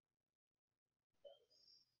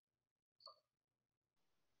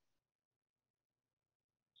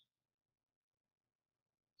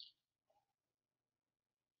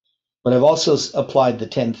 But I've also applied the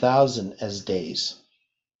 10,000 as days.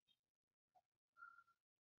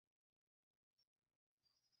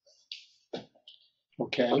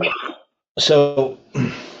 Okay. So,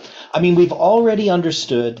 we've already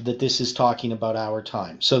understood that this is talking about our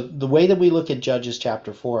time. So the way that we look at Judges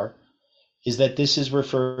chapter 4 is that this is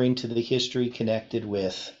referring to the history connected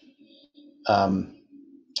with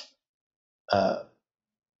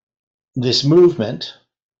this movement,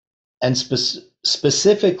 and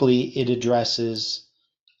specifically it addresses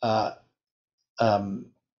the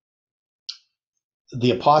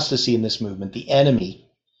apostasy in this movement. The enemy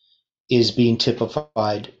is being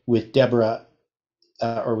typified with Deborah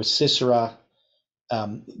or with Sisera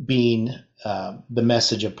being the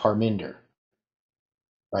message of Parminder,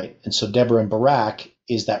 right? And so Deborah and Barak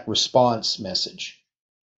is that response message.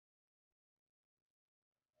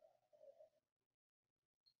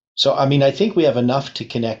 So, I think we have enough to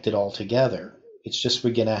connect it all together. It's just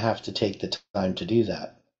we're going to have to take the time to do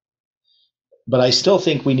that. But I still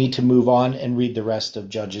think we need to move on and read the rest of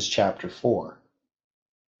Judges chapter 4.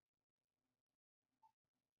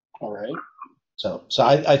 All right. So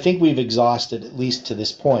I think we've exhausted, at least to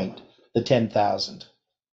this point, the 10,000.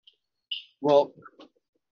 Well,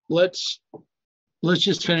 let's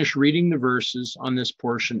just finish reading the verses on this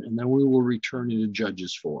portion, and then we will return to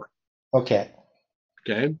Judges 4. Okay.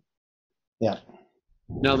 Okay? Yeah.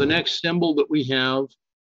 Now, the next symbol that we have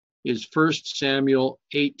is 1 Samuel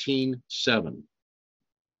 18:7.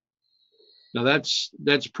 Now,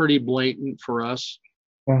 that's pretty blatant for us.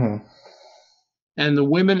 Mm-hmm. And the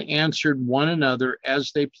women answered one another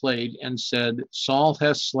as they played and said, Saul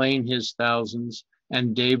hath slain his thousands,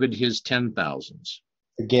 and David his 10,000s.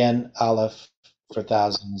 Again, Aleph for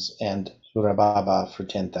thousands and Rababa for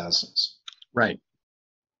 10,000s. Right.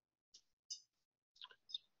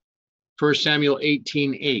 1 Samuel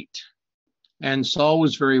 18:8. And Saul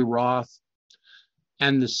was very wroth,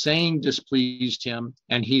 and the saying displeased him,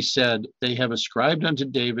 and he said, They have ascribed unto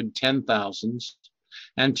David 10,000s,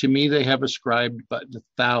 and to me they have ascribed but the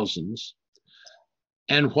thousands.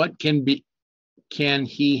 And what can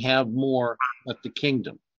he have more but the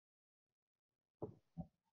kingdom?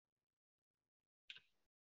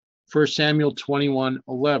 1 Samuel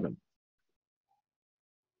 21:11.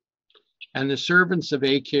 And the servants of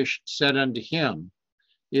Achish said unto him,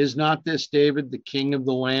 Is not this David the king of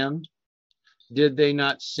the land? Did they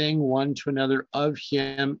not sing one to another of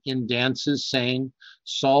him in dances, saying,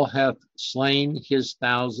 Saul hath slain his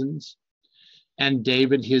thousands, and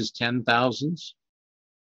David his 10,000s?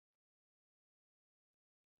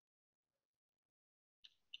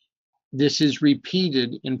 This is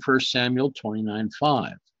repeated in 1 Samuel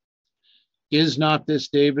 29:5. Is not this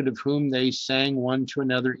David of whom they sang one to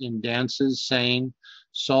another in dances, saying,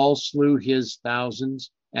 Saul slew his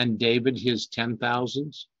thousands, and David his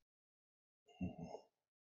 10,000s?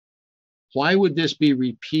 Why would this be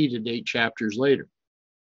repeated 8 chapters later?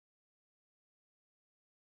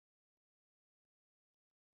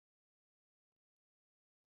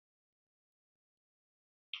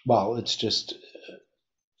 Well, it's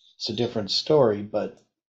a different story, but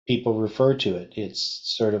people refer to it. It's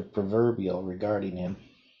sort of proverbial regarding him.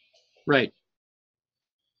 Right.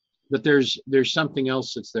 But there's something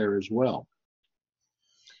else that's there as well.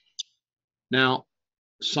 Now,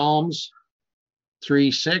 Psalms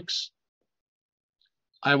 3:6.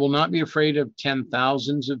 I will not be afraid of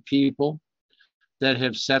 10,000s of people that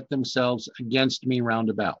have set themselves against me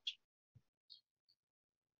round about.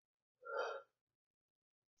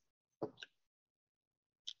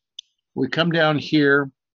 We come down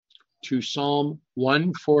here to Psalm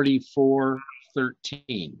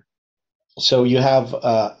 144:13. So you have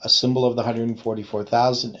a symbol of the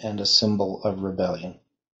 144,000 and a symbol of rebellion.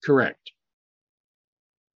 Correct.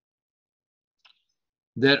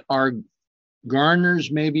 That our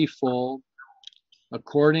garners may be full,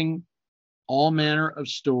 according all manner of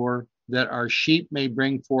store, that our sheep may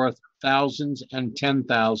bring forth thousands and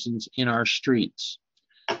 10,000s in our streets.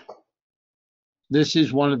 This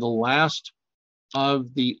is one of the last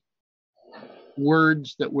of the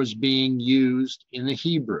words that was being used in the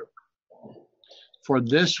Hebrew. For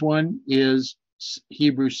this one is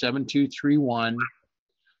Hebrews 7:2-3:1,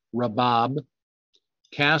 rabab,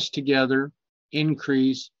 cast together,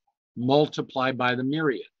 increase, multiply by the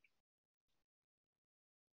myriad.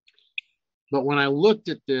 But when I looked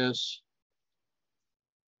at this,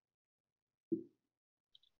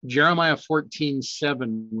 Jeremiah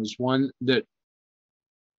 14:7 was one that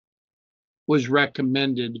was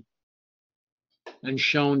recommended and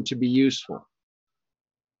shown to be useful.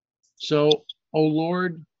 So, O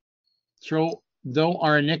Lord, though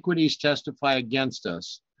our iniquities testify against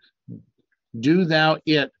us, do thou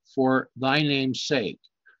it for thy name's sake.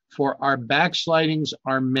 For our backslidings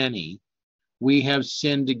are many, we have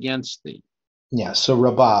sinned against thee. Yeah, so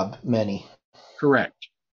rabab, many. Correct.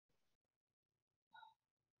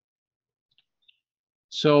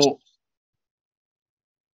 So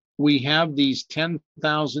we have these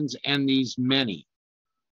 10,000s and these many,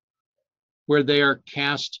 where they are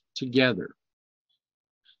cast together.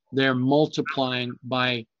 They're multiplying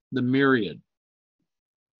by the myriad.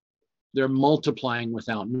 They're multiplying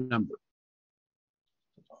without number.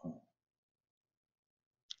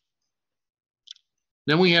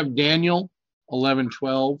 Then we have Daniel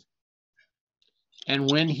 11:12.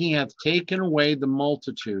 And when he hath taken away the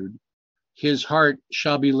multitude, his heart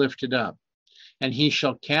shall be lifted up, and he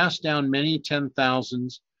shall cast down many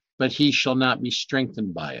 10,000s, but he shall not be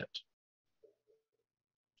strengthened by it.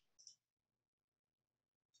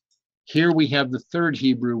 Here we have the third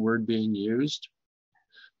Hebrew word being used,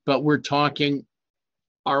 but we're talking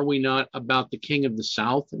are we not, about the king of the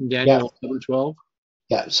south in Daniel 11:12?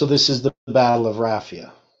 Yeah, so this is the Battle of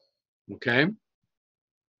Raphia. Okay.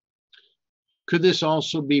 Could this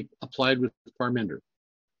also be applied with Parminder?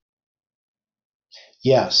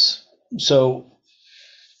 Yes. So,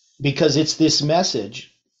 because it's this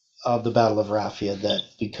message of the Battle of Raphia that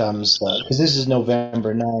becomes, because this is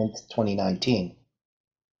November 9th, 2019.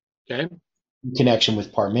 Okay. In connection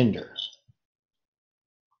with Parminder.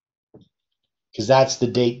 Because that's the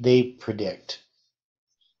date they predict.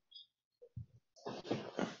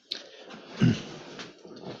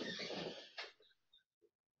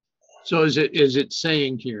 So is it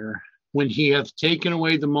saying here, when he hath taken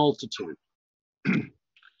away the multitude,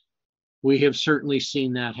 we have certainly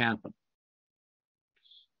seen that happen.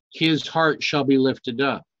 His heart shall be lifted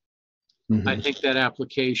up. Mm-hmm. I think that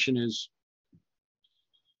application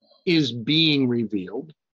is being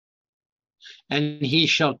revealed. And he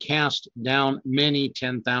shall cast down many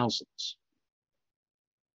 10,000s,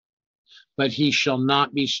 but he shall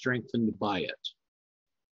not be strengthened by it.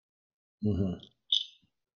 Mm-hmm.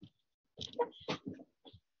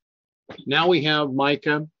 Now we have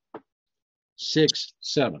Micah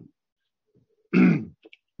 6:7.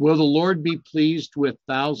 Will the Lord be pleased with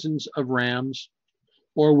thousands of rams,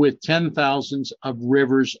 or with 10,000s of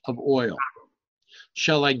rivers of oil?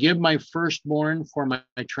 Shall I give my firstborn for my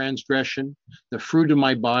transgression, the fruit of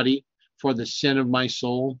my body for the sin of my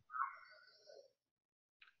soul?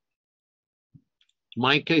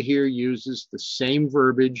 Micah here uses the same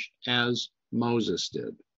verbiage as Moses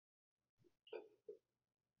did.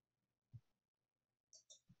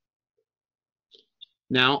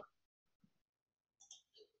 Now,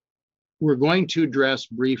 we're going to address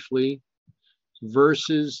briefly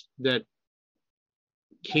verses that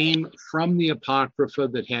came from the Apocrypha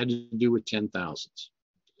that had to do with 10,000s.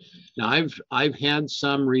 Now, I've had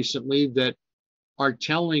some recently that are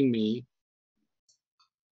telling me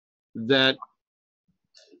that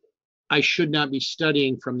I should not be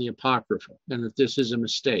studying from the Apocrypha and that this is a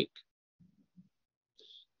mistake.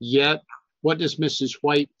 Yet, what does Mrs.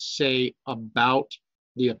 White say about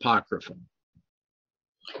the Apocrypha?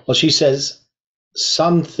 Well, she says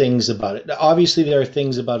some things about it. Obviously, there are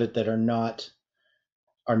things about it that are not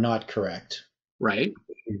correct. Right.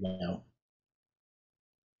 You know.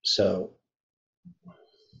 So,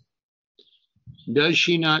 does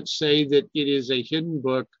she not say that it is a hidden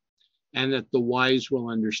book and that the wise will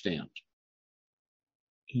understand?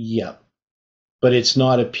 Yeah, but it's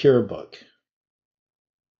not a pure book. I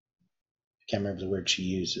can't remember the word she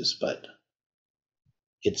uses, but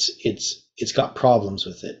it's got problems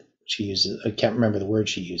with it. She uses, I can't remember the word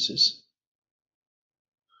she uses.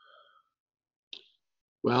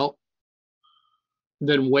 Well,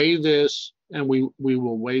 then weigh this, and we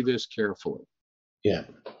will weigh this carefully. Yeah.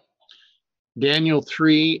 Daniel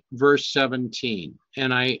 3, verse 17.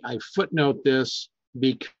 And I footnote this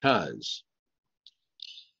because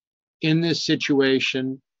in this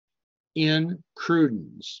situation, in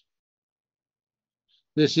Cruden's,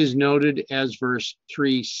 this is noted as verse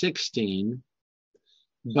 3:16,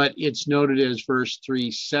 but it's noted as verse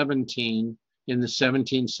 3:17 in the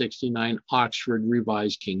 1769 Oxford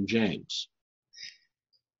Revised King James.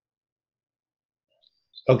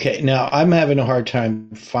 Okay, now I'm having a hard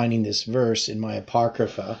time finding this verse in my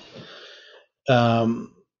Apocrypha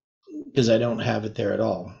because I don't have it there at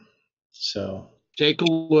all. So take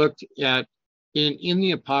a look at in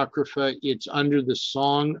the Apocrypha. It's under the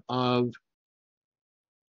song of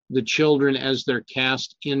the children as they're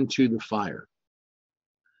cast into the fire.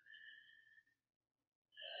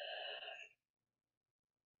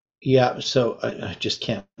 Yeah, so I just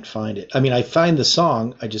can't find it. I mean, I find the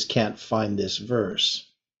song, I just can't find this verse.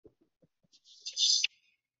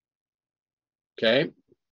 Okay.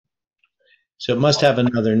 So it must have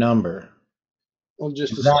another number. Well,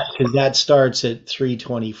 just because that starts at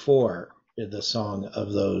 324, the song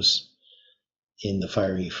of those in the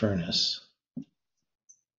fiery furnace.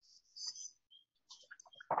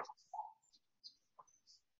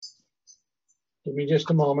 Give me just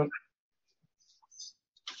a moment,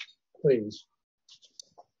 please.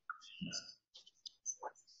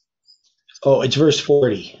 Oh, it's verse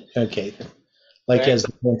 40. Okay. Like as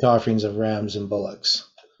the burnt offerings of rams and bullocks.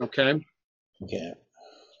 Okay. Okay.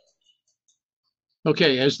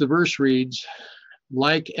 Okay, as the verse reads,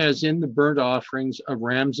 like as in the burnt offerings of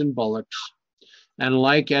rams and bullocks, and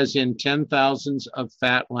like as in 10,000s of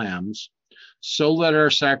fat lambs, so let our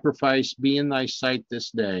sacrifice be in thy sight this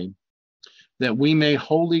day, that we may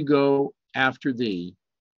wholly go after thee,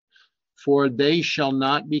 for they shall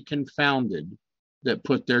not be confounded that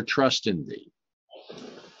put their trust in thee.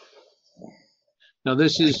 Now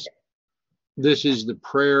this is This is the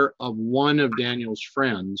prayer of one of Daniel's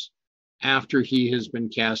friends after he has been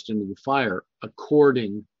cast into the fire,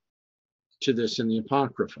 according to this in the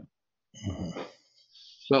Apocrypha.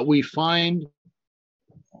 But we find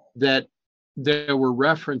that there were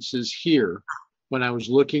references here when I was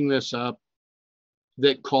looking this up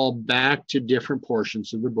that call back to different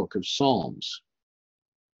portions of the book of Psalms.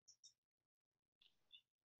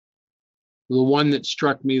 The one that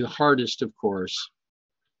struck me the hardest, of course,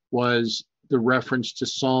 was the reference to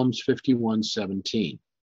Psalms 51:17.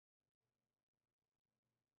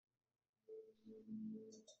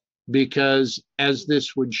 Because, as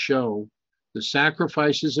this would show, the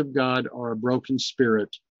sacrifices of God are a broken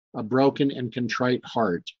spirit, a broken and contrite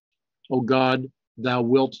heart. O God, thou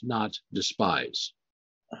wilt not despise.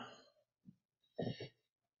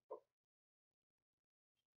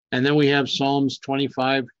 And then we have Psalms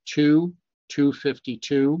 25:2,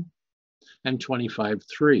 252, and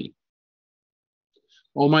 25:3.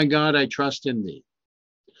 O my God, I trust in thee.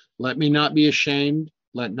 Let me not be ashamed.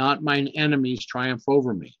 Let not mine enemies triumph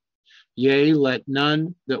over me. Yea, let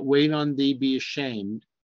none that wait on thee be ashamed.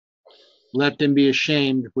 Let them be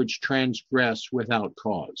ashamed which transgress without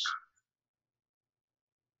cause.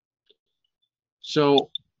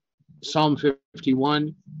 So, Psalm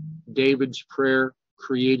 51, David's prayer,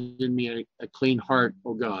 create in me a clean heart,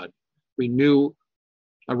 O God. Renew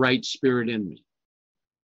a right spirit in me.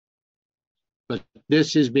 But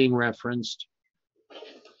this is being referenced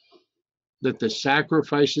that the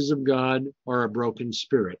sacrifices of God are a broken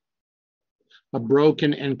spirit. A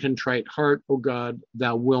broken and contrite heart, O God,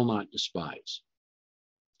 thou wilt not despise.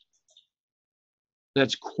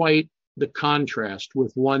 That's quite the contrast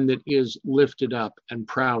with one that is lifted up and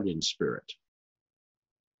proud in spirit.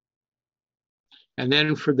 And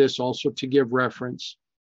then for this also to give reference,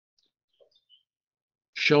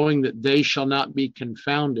 showing that they shall not be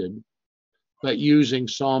confounded, but using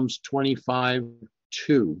Psalms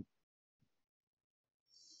 25:2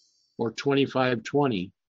 or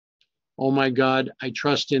 25:20. O my God, I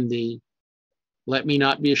trust in thee. Let me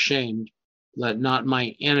not be ashamed. Let not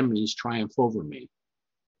my enemies triumph over me.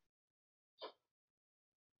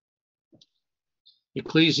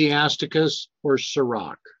 Ecclesiasticus or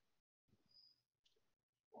Sirach.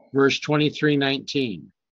 Verse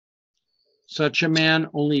 23:19. Such a man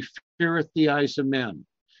only feareth the eyes of men,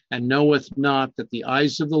 and knoweth not that the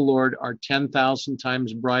eyes of the Lord are 10,000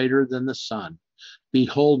 times brighter than the sun,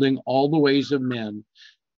 beholding all the ways of men,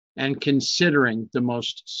 and considering the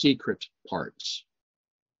most secret parts.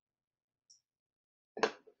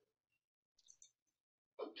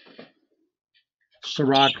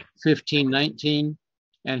 Sirach 15:19,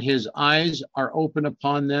 and his eyes are open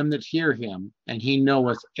upon them that hear him, and he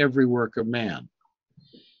knoweth every work of man.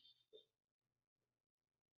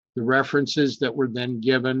 The references that were then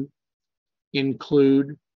given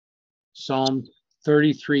include Psalm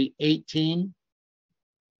 33:18.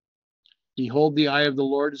 Behold, the eye of the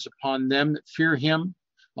Lord is upon them that fear him,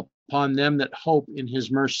 upon them that hope in his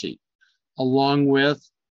mercy. Along with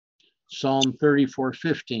Psalm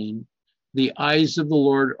 34:15, the eyes of the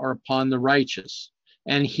Lord are upon the righteous,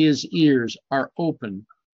 and his ears are open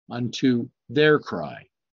unto their cry.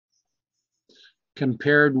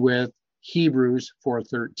 Compared with Hebrews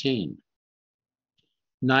 4:13.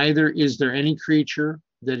 Neither is there any creature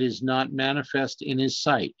that is not manifest in his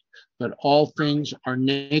sight, but all things are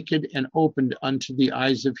naked and opened unto the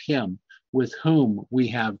eyes of him with whom we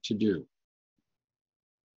have to do.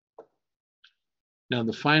 Now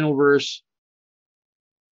the final verse,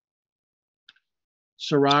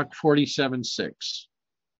 Sirach 47:6.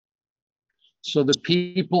 So the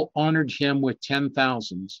people honored him with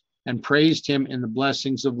 10,000s and praised him in the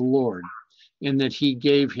blessings of the Lord, in that he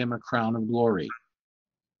gave him a crown of glory.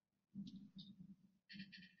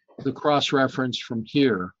 The cross-reference from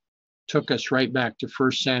here took us right back to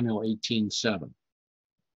 1 Samuel 18:7.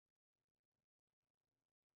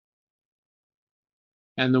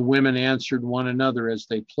 And the women answered one another as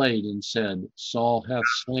they played and said, Saul hath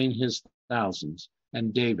slain his thousands,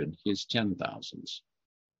 and David his 10,000s.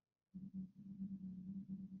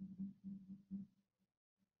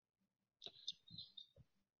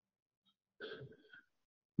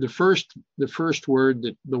 The first word,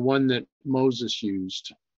 that the one that Moses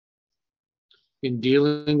used in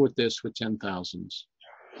dealing with this with 10,000s,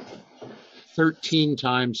 13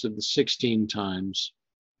 times of the 16 times,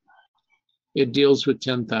 it deals with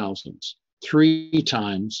 10,000s. 3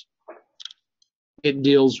 times, it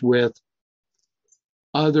deals with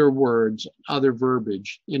other words, other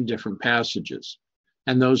verbiage in different passages.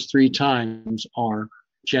 And those 3 times are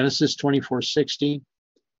Genesis 24:60,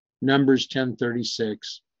 Numbers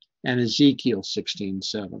 10:36, and Ezekiel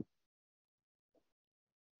 16:7.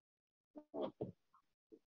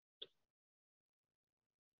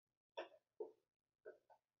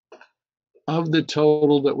 of the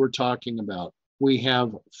total that we're talking about, we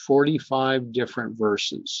have 45 different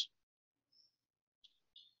verses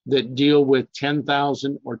that deal with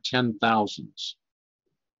 10,000 or 10,000s.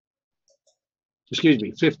 Excuse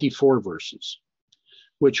me, 54 verses,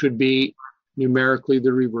 which would be numerically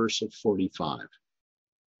the reverse of 45.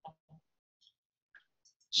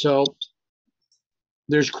 So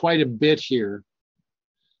there's quite a bit here.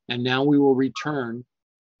 And now we will return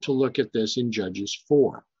to look at this in Judges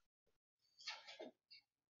 4.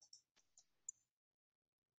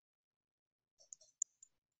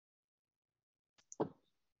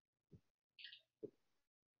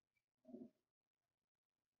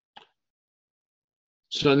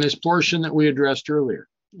 So in this portion that we addressed earlier,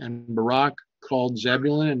 and Barak called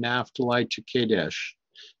Zebulun and Naphtali to Kadesh,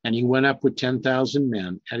 and he went up with 10,000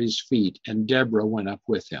 men at his feet, and Deborah went up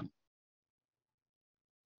with him.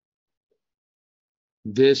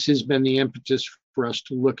 This has been the impetus for us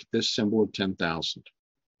to look at this symbol of 10,000.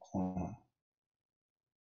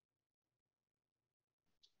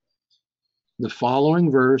 The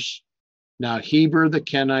following verse, now Heber the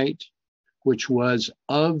Kenite, which was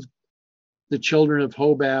of the children of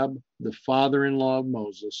Hobab, the father-in-law of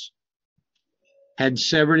Moses, had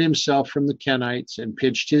severed himself from the Kenites and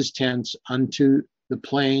pitched his tents unto the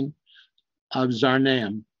plain of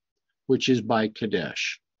Zarnaim, which is by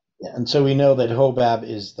Kadesh. Yeah, and so we know that Hobab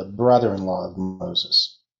is the brother-in-law of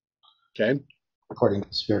Moses. Okay. According to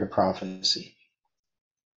the spirit of prophecy.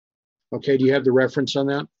 Okay, do you have the reference on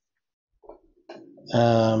that?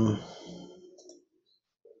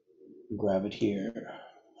 Grab it here.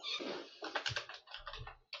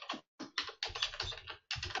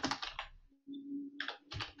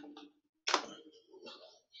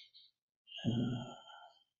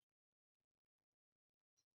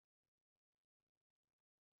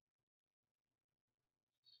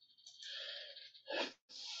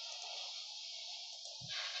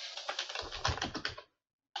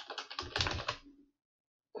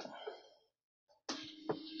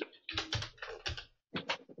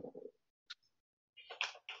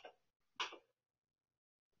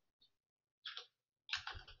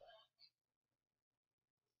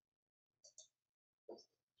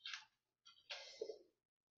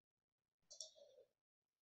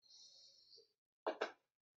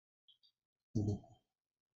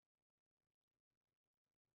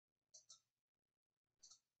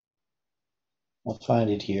 I'll find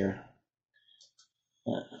it here.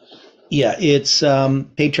 Yeah, it's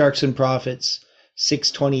Patriarchs and Prophets,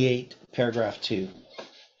 628, paragraph 2.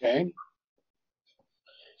 Okay.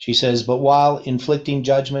 She says, but while inflicting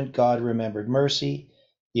judgment, God remembered mercy.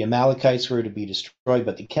 The Amalekites were to be destroyed,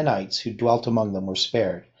 but the Kenites who dwelt among them were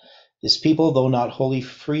spared. This people, though not wholly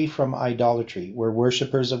free from idolatry, were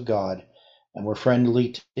worshippers of God and were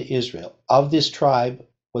friendly to Israel. Of this tribe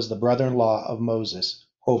was the brother-in-law of Moses,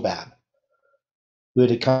 Hobab, who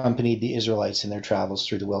had accompanied the Israelites in their travels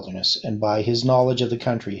through the wilderness, and by his knowledge of the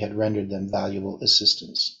country had rendered them valuable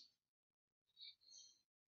assistance.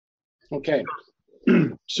 Okay.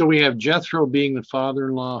 So we have Jethro being the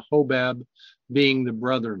father-in-law, Hobab being the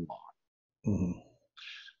brother-in-law. Mm-hmm.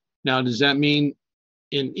 Now, does that mean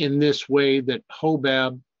in this way that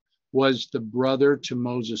Hobab was the brother to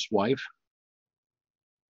Moses' wife?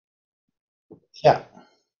 Yeah.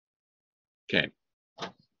 Okay.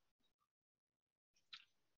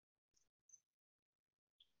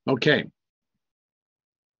 Okay.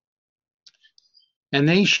 And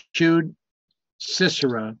they shewed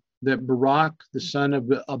Sisera that Barak, the son of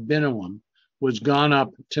Abinoam, was gone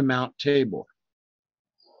up to Mount Tabor.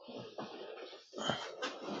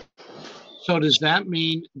 So does that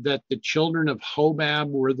mean that the children of Hobab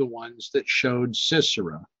were the ones that showed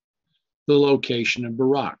Sisera the location of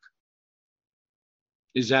Barak?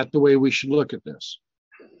 Is that the way we should look at this?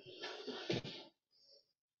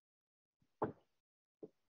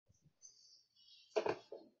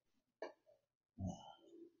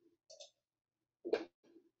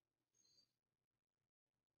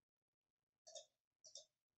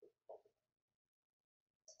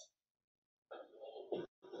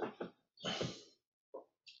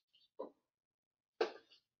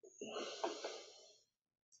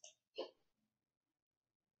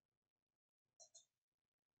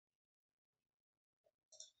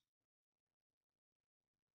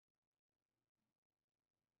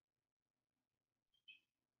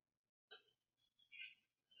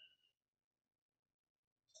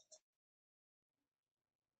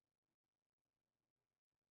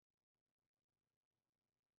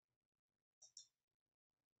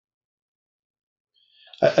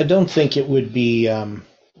 I don't think it would be them.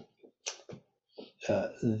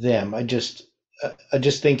 I just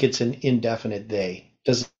think it's an indefinite they.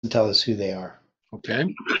 Doesn't tell us who they are.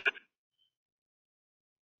 Okay.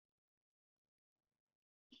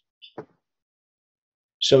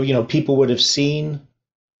 So, people would have seen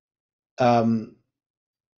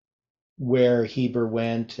where Heber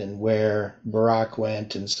went and where Barak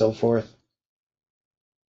went and so forth.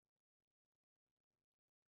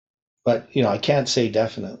 But, I can't say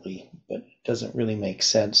definitely, but it doesn't really make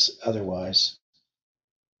sense otherwise.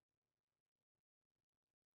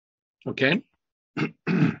 Okay.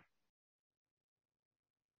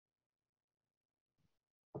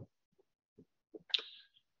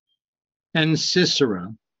 And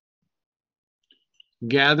Sisera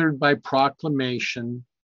gathered by proclamation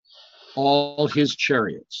all his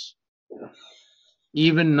chariots,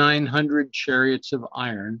 even 900 chariots of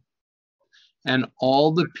iron, and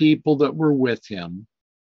all the people that were with him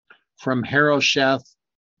from Harosheth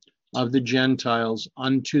of the Gentiles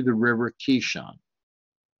unto the river Kishon.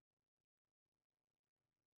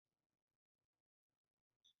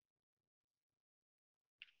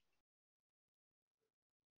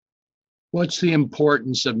 What's the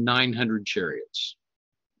importance of 900 chariots?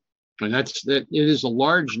 And that it is a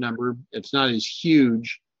large number. It's not as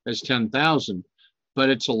huge as 10,000, but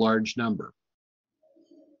it's a large number.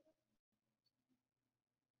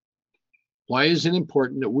 Why is it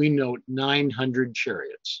important that we note 900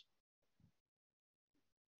 chariots?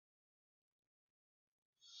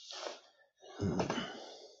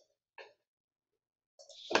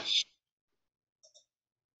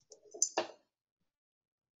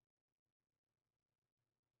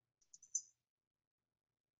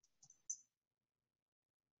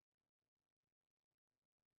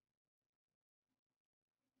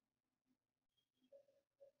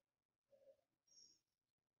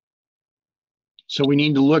 So we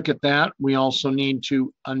need to look at that. We also need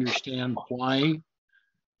to understand why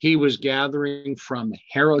he was gathering from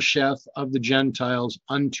Harosheth of the Gentiles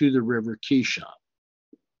unto the river Kishon.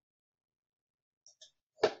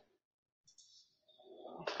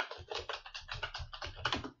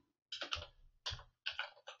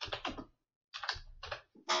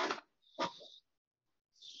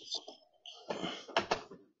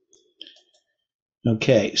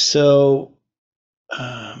 Okay, so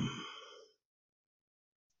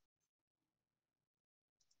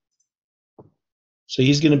so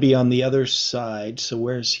he's going to be on the other side. So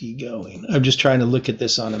where's he going? I'm just trying to look at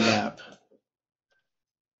this on a map.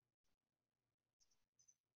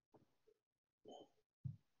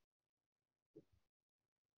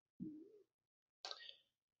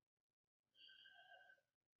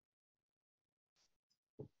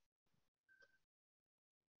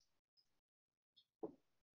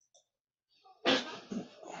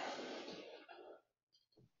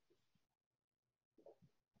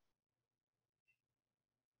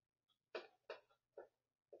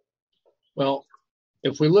 Well,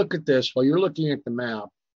 if we look at this, while you're looking at the map,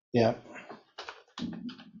 Yeah.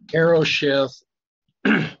 Harosheth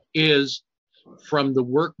is from the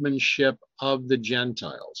workmanship of the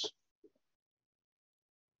Gentiles.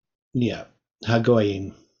 Yeah.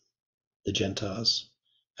 Hagoyim, the Gentiles.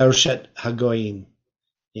 Haroshet Hagoyim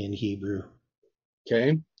in Hebrew.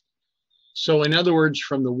 Okay. So, in other words,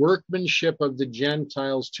 from the workmanship of the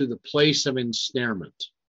Gentiles to the place of ensnarement,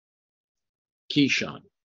 Kishon.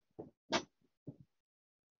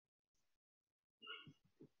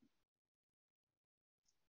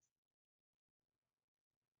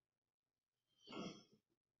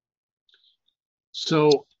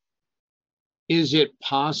 So, is it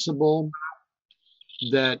possible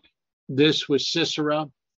that this with Sisera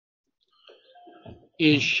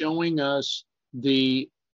is showing us the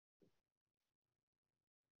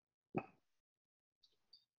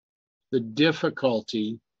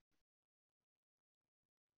difficulty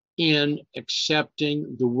in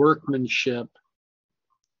accepting the workmanship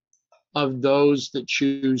of those that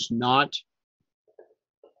choose not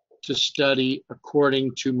to study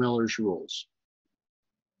according to Miller's rules?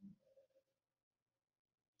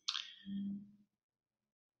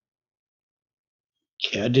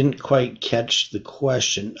 Okay, I didn't quite catch the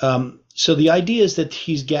question. So the idea is that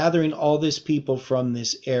he's gathering all this people from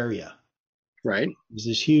this area. Right. There's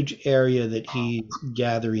this huge area that he's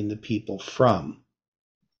gathering the people from.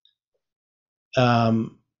 So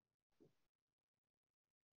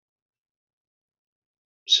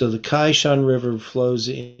the Kishon River flows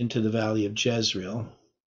into the valley of Jezreel.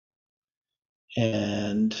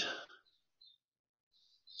 And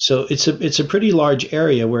so it's a pretty large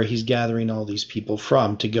area where he's gathering all these people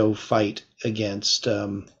from to go fight against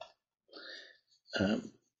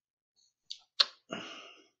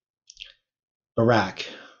Barak.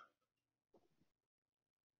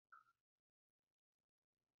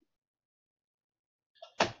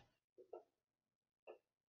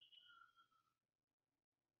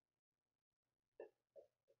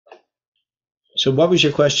 So what was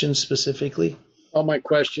your question specifically? Well, my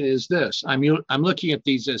question is this. I'm looking at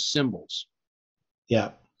these as symbols.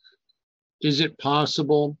 Yeah. Is it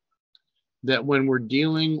possible that when we're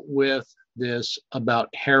dealing with this about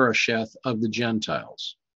Harosheth of the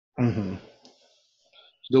Gentiles, Mm-hmm.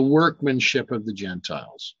 the workmanship of the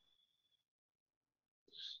Gentiles,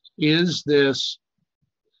 is this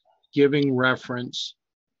giving reference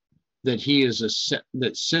that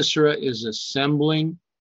that Sisera is assembling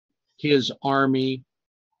his army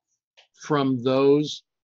from those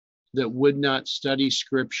that would not study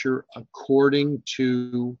Scripture according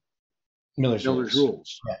to Miller's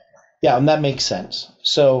rules? Yeah, and that makes sense.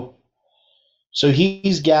 So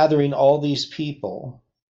he's gathering all these people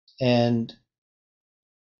and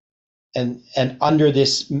under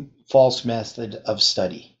this false method of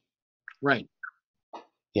study. Right.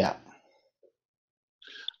 Yeah.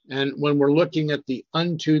 And when we're looking at the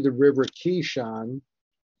unto the river Kishon,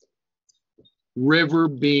 river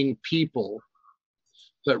being people,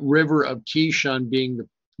 but river of Kishon being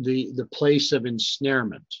the place of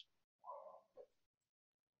ensnarement.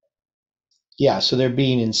 Yeah, so they're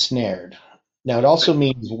being ensnared. Now it also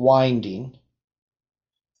means winding,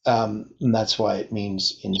 and that's why it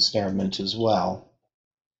means ensnarement as well.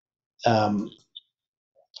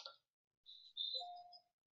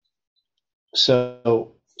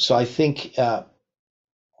 So I think,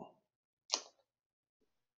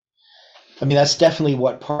 that's definitely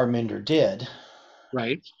what Parminder did.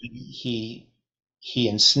 Right. He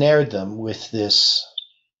ensnared them with this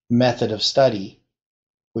method of study,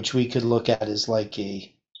 which we could look at as like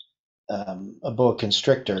a boa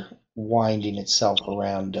constrictor winding itself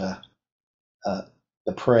around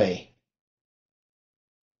the prey.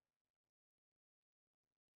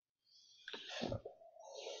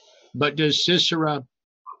 But does Sisera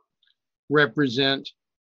represent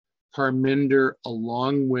Parminder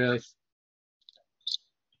along with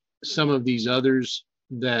some of these others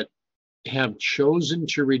that have chosen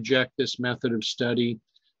to reject this method of study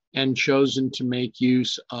and chosen to make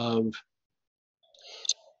use of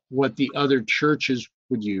what the other churches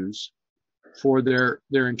would use for their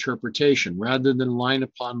interpretation, rather than line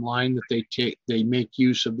upon line that they make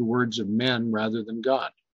use of the words of men rather than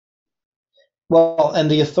God? Well, and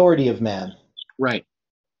the authority of man. Right.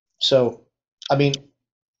 So,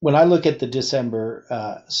 when I look at the December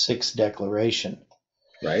 6th declaration,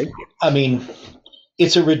 right,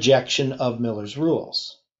 it's a rejection of Miller's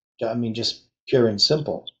rules. Just pure and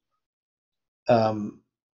simple.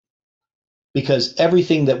 Because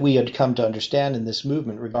everything that we had come to understand in this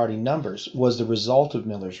movement regarding numbers was the result of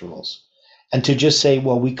Miller's rules. And to just say,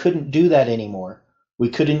 well, we couldn't do that anymore. We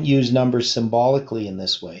couldn't use numbers symbolically in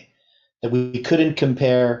this way. That we couldn't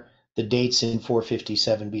compare the dates in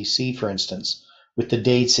 457 BC, for instance, with the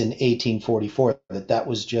dates in 1844, that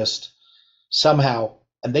was just somehow,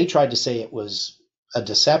 and they tried to say it was a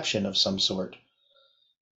deception of some sort,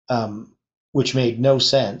 which made no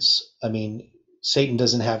sense. Satan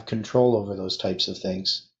doesn't have control over those types of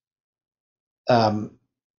things. I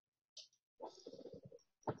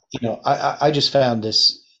just found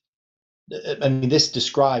this, this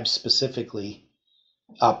describes specifically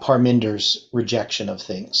Parminder's rejection of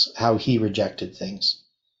things, how he rejected things.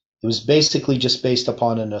 It was basically just based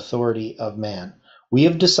upon an authority of man. We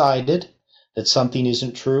have decided that something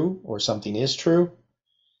isn't true or something is true,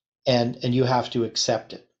 and you have to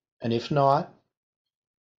accept it. And if not,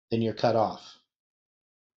 then you're cut off.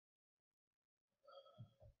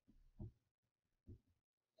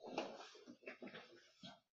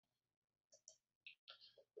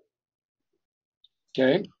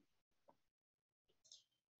 Okay.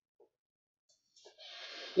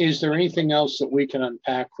 Is there anything else that we can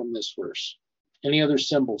unpack from this verse? Any other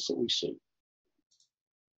symbols that we see?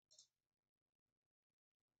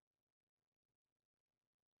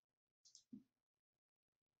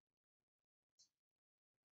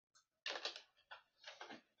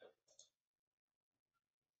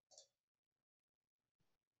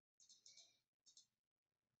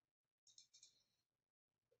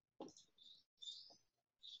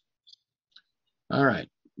 All right.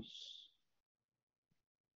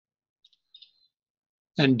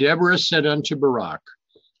 And Deborah said unto Barak,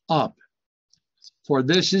 Up, for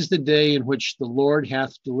this is the day in which the Lord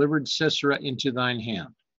hath delivered Sisera into thine hand.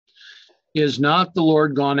 Is not the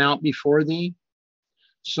Lord gone out before thee?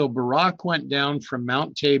 So Barak went down from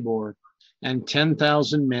Mount Tabor, and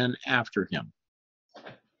 10,000 men after him.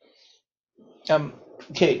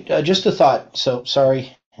 Okay, just a thought. So,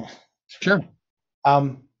 sorry. Sure.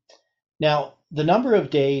 Now, the number of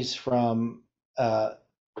days from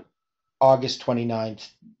August 29th,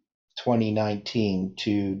 2019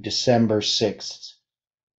 to December 6th,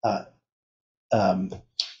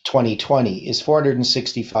 2020 is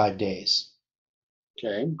 465 days.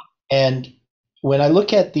 Okay. And when I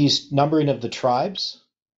look at these numbering of the tribes,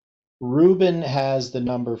 Reuben has the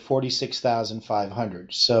number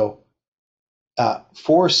 46,500. So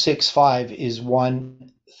 465 is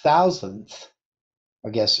 1,000th, I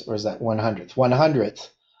guess, or is that 100th? 100th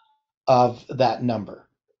of that number.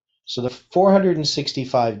 So the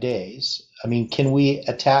 465 days, I mean, can we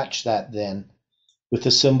attach that then with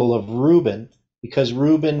the symbol of Reuben? Because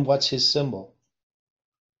Reuben, what's his symbol?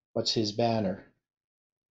 What's his banner?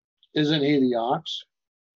 Isn't he the ox?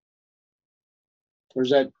 Or is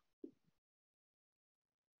that?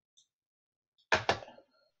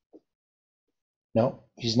 No,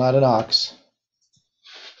 he's not an ox.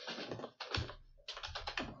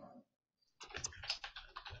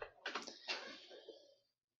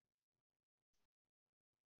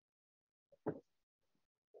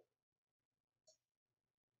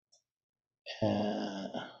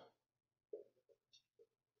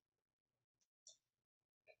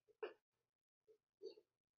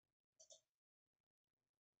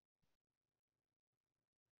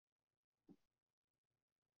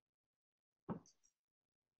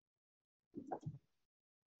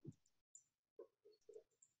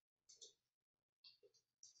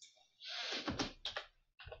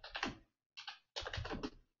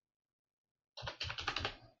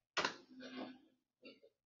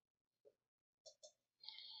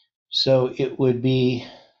 So it would be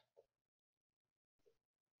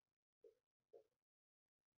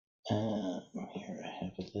here I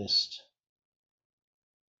have a list.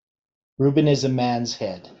 Reuben is a man's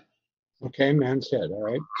head. Okay, man's head. All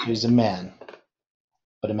right. So he's a man,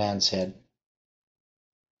 but a man's head.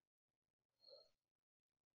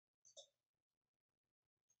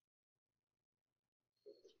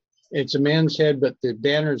 It's a man's head, but the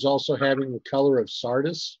banner is also having the color of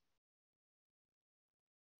Sardis.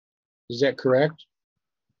 Is that correct?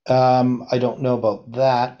 I don't know about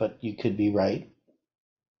that, but you could be right.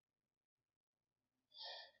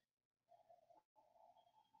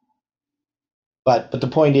 But the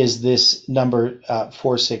point is this number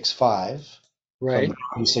 465, right?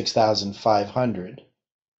 46,500.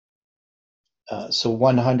 So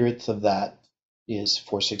 100th of that is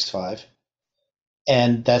 465,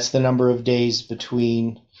 and that's the number of days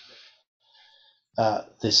between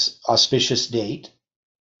this auspicious date,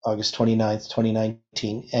 August 29th,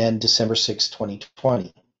 2019, and December 6th,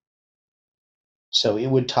 2020. So it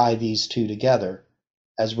would tie these two together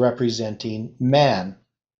as representing man,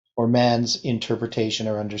 or man's interpretation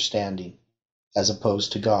or understanding, as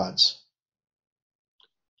opposed to God's.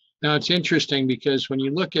 Now it's interesting because when you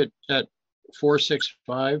look at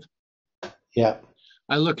 465, yeah,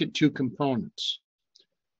 I look at two components.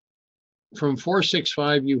 From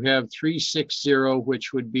 465, you have 360,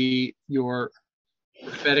 which would be your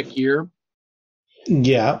prophetic year.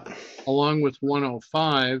 Yeah. Along with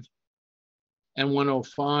 105, and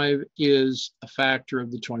 105 is a factor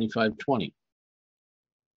of the 2520.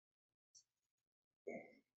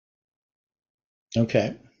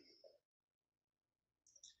 Okay.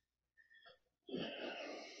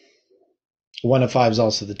 One of five is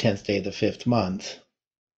also the 10th day of the 5th month.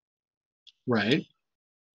 Right.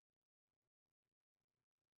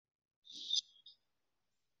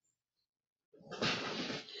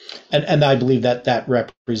 And I believe that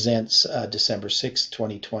represents December 6th,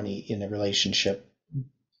 2020 in a relationship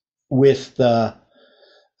with the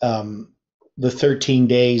 13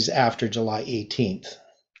 days after July 18th.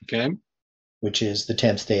 Okay. Which is the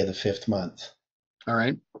 10th day of the 5th month. All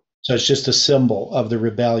right. So it's just a symbol of the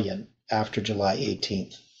rebellion after July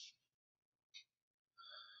 18th.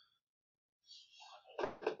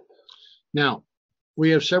 Now,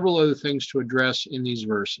 we have several other things to address in these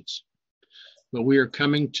verses, but we are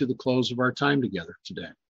coming to the close of our time together today.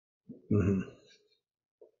 Mm-hmm.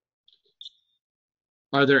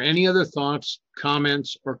 Are there any other thoughts,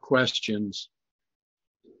 comments, or questions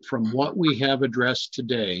from what we have addressed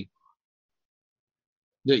today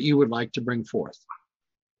that you would like to bring forth?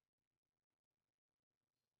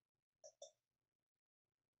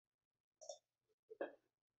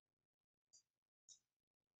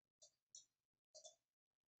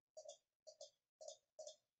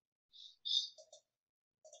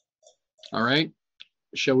 All right.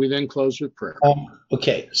 Shall we then close with prayer?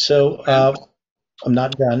 Okay. So I'm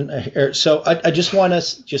not done. So I just want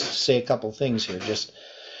to just say a couple things here.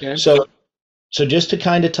 Okay. So just to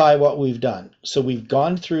kind of tie what we've done. So we've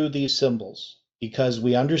gone through these symbols because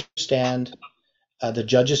we understand the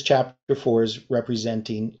Judges chapter 4 is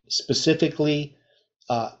representing specifically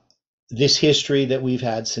this history that we've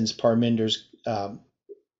had since Parminder's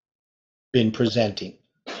been presenting.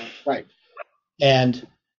 Right. And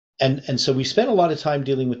so we spent a lot of time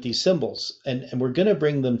dealing with these symbols, and we're going to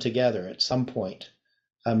bring them together at some point.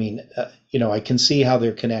 I mean, I can see how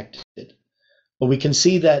they're connected. But we can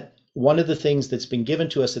see that one of the things that's been given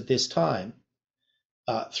to us at this time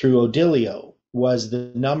through Odilio was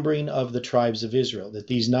the numbering of the tribes of Israel, that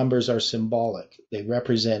these numbers are symbolic. They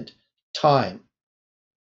represent time,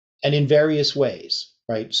 and in various ways,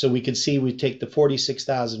 right? So we can see we take the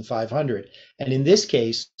 46,500, and in this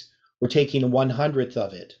case, we're taking 1/100th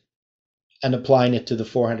of it and applying it to the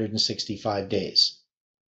 465 days,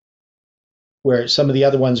 where some of the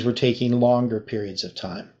other ones were taking longer periods of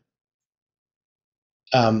time.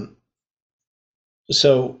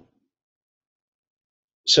 So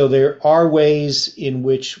there are ways in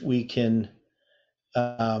which we can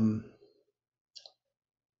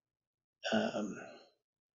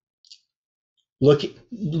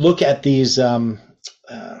look at these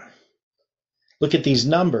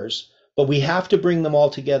numbers, but we have to bring them all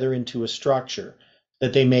together into a structure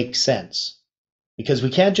that they make sense, because we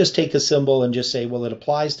can't just take a symbol and just say, well, it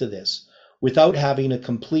applies to this, without having a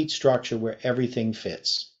complete structure where everything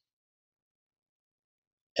fits.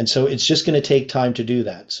 And so it's just going to take time to do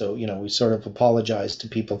that. So, we sort of apologize to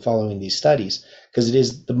people following these studies, because it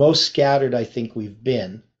is the most scattered I think we've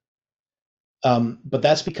been. But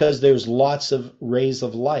that's because there's lots of rays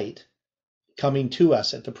of light coming to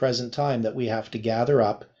us at the present time that we have to gather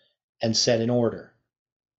up and set in order.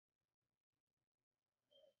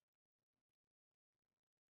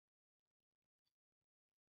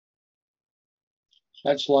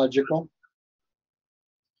 That's logical.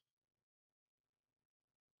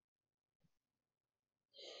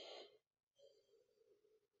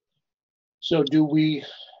 So do we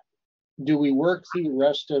work through the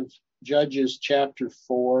rest of Judges chapter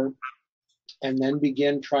 4 and then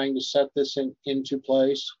begin trying to set this into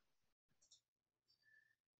place?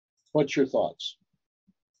 What's your thoughts?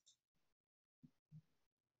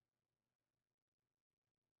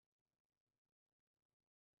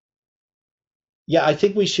 Yeah, I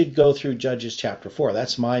think we should go through Judges chapter 4.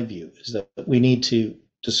 That's my view, is that we need to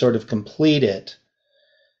sort of complete it.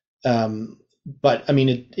 But I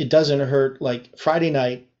mean, it doesn't hurt, like Friday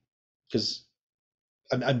night, because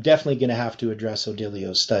I'm definitely going to have to address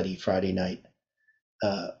Odilio's study Friday night,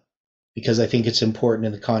 because I think it's important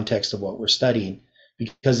in the context of what we're studying,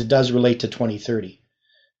 because it does relate to 2030.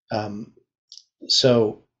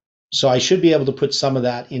 So I should be able to put some of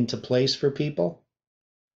that into place for people,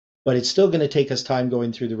 but it's still going to take us time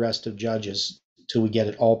going through the rest of Judges till we get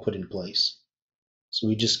it all put in place. So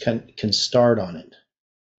we just can start on it.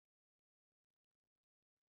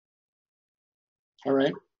 All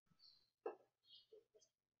right.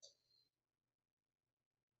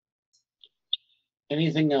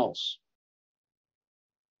 Anything else?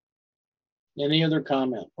 Any other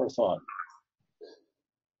comment or thought?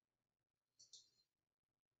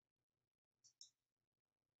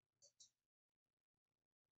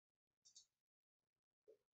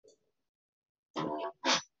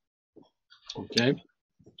 Okay.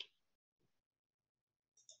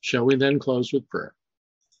 Shall we then close with prayer?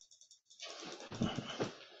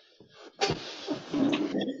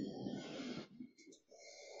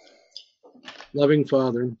 Loving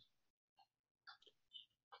Father,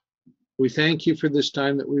 we thank you for this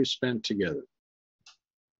time that we've spent together.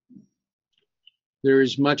 There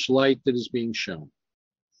is much light that is being shown.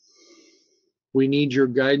 We need your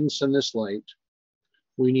guidance in this light.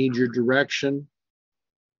 We need your direction,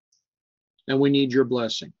 and we need your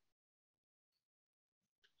blessing.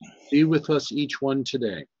 Be with us each one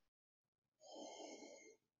today.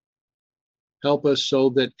 Help us so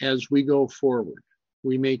that as we go forward,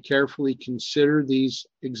 we may carefully consider these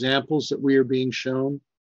examples that we are being shown.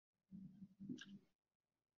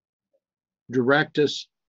 Direct us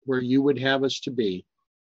where you would have us to be,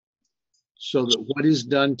 so that what is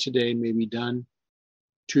done today may be done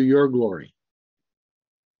to your glory.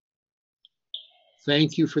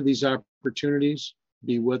 Thank you for these opportunities.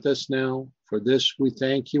 Be with us now. For this, we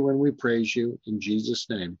thank you and we praise you. In Jesus'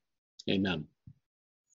 name, amen.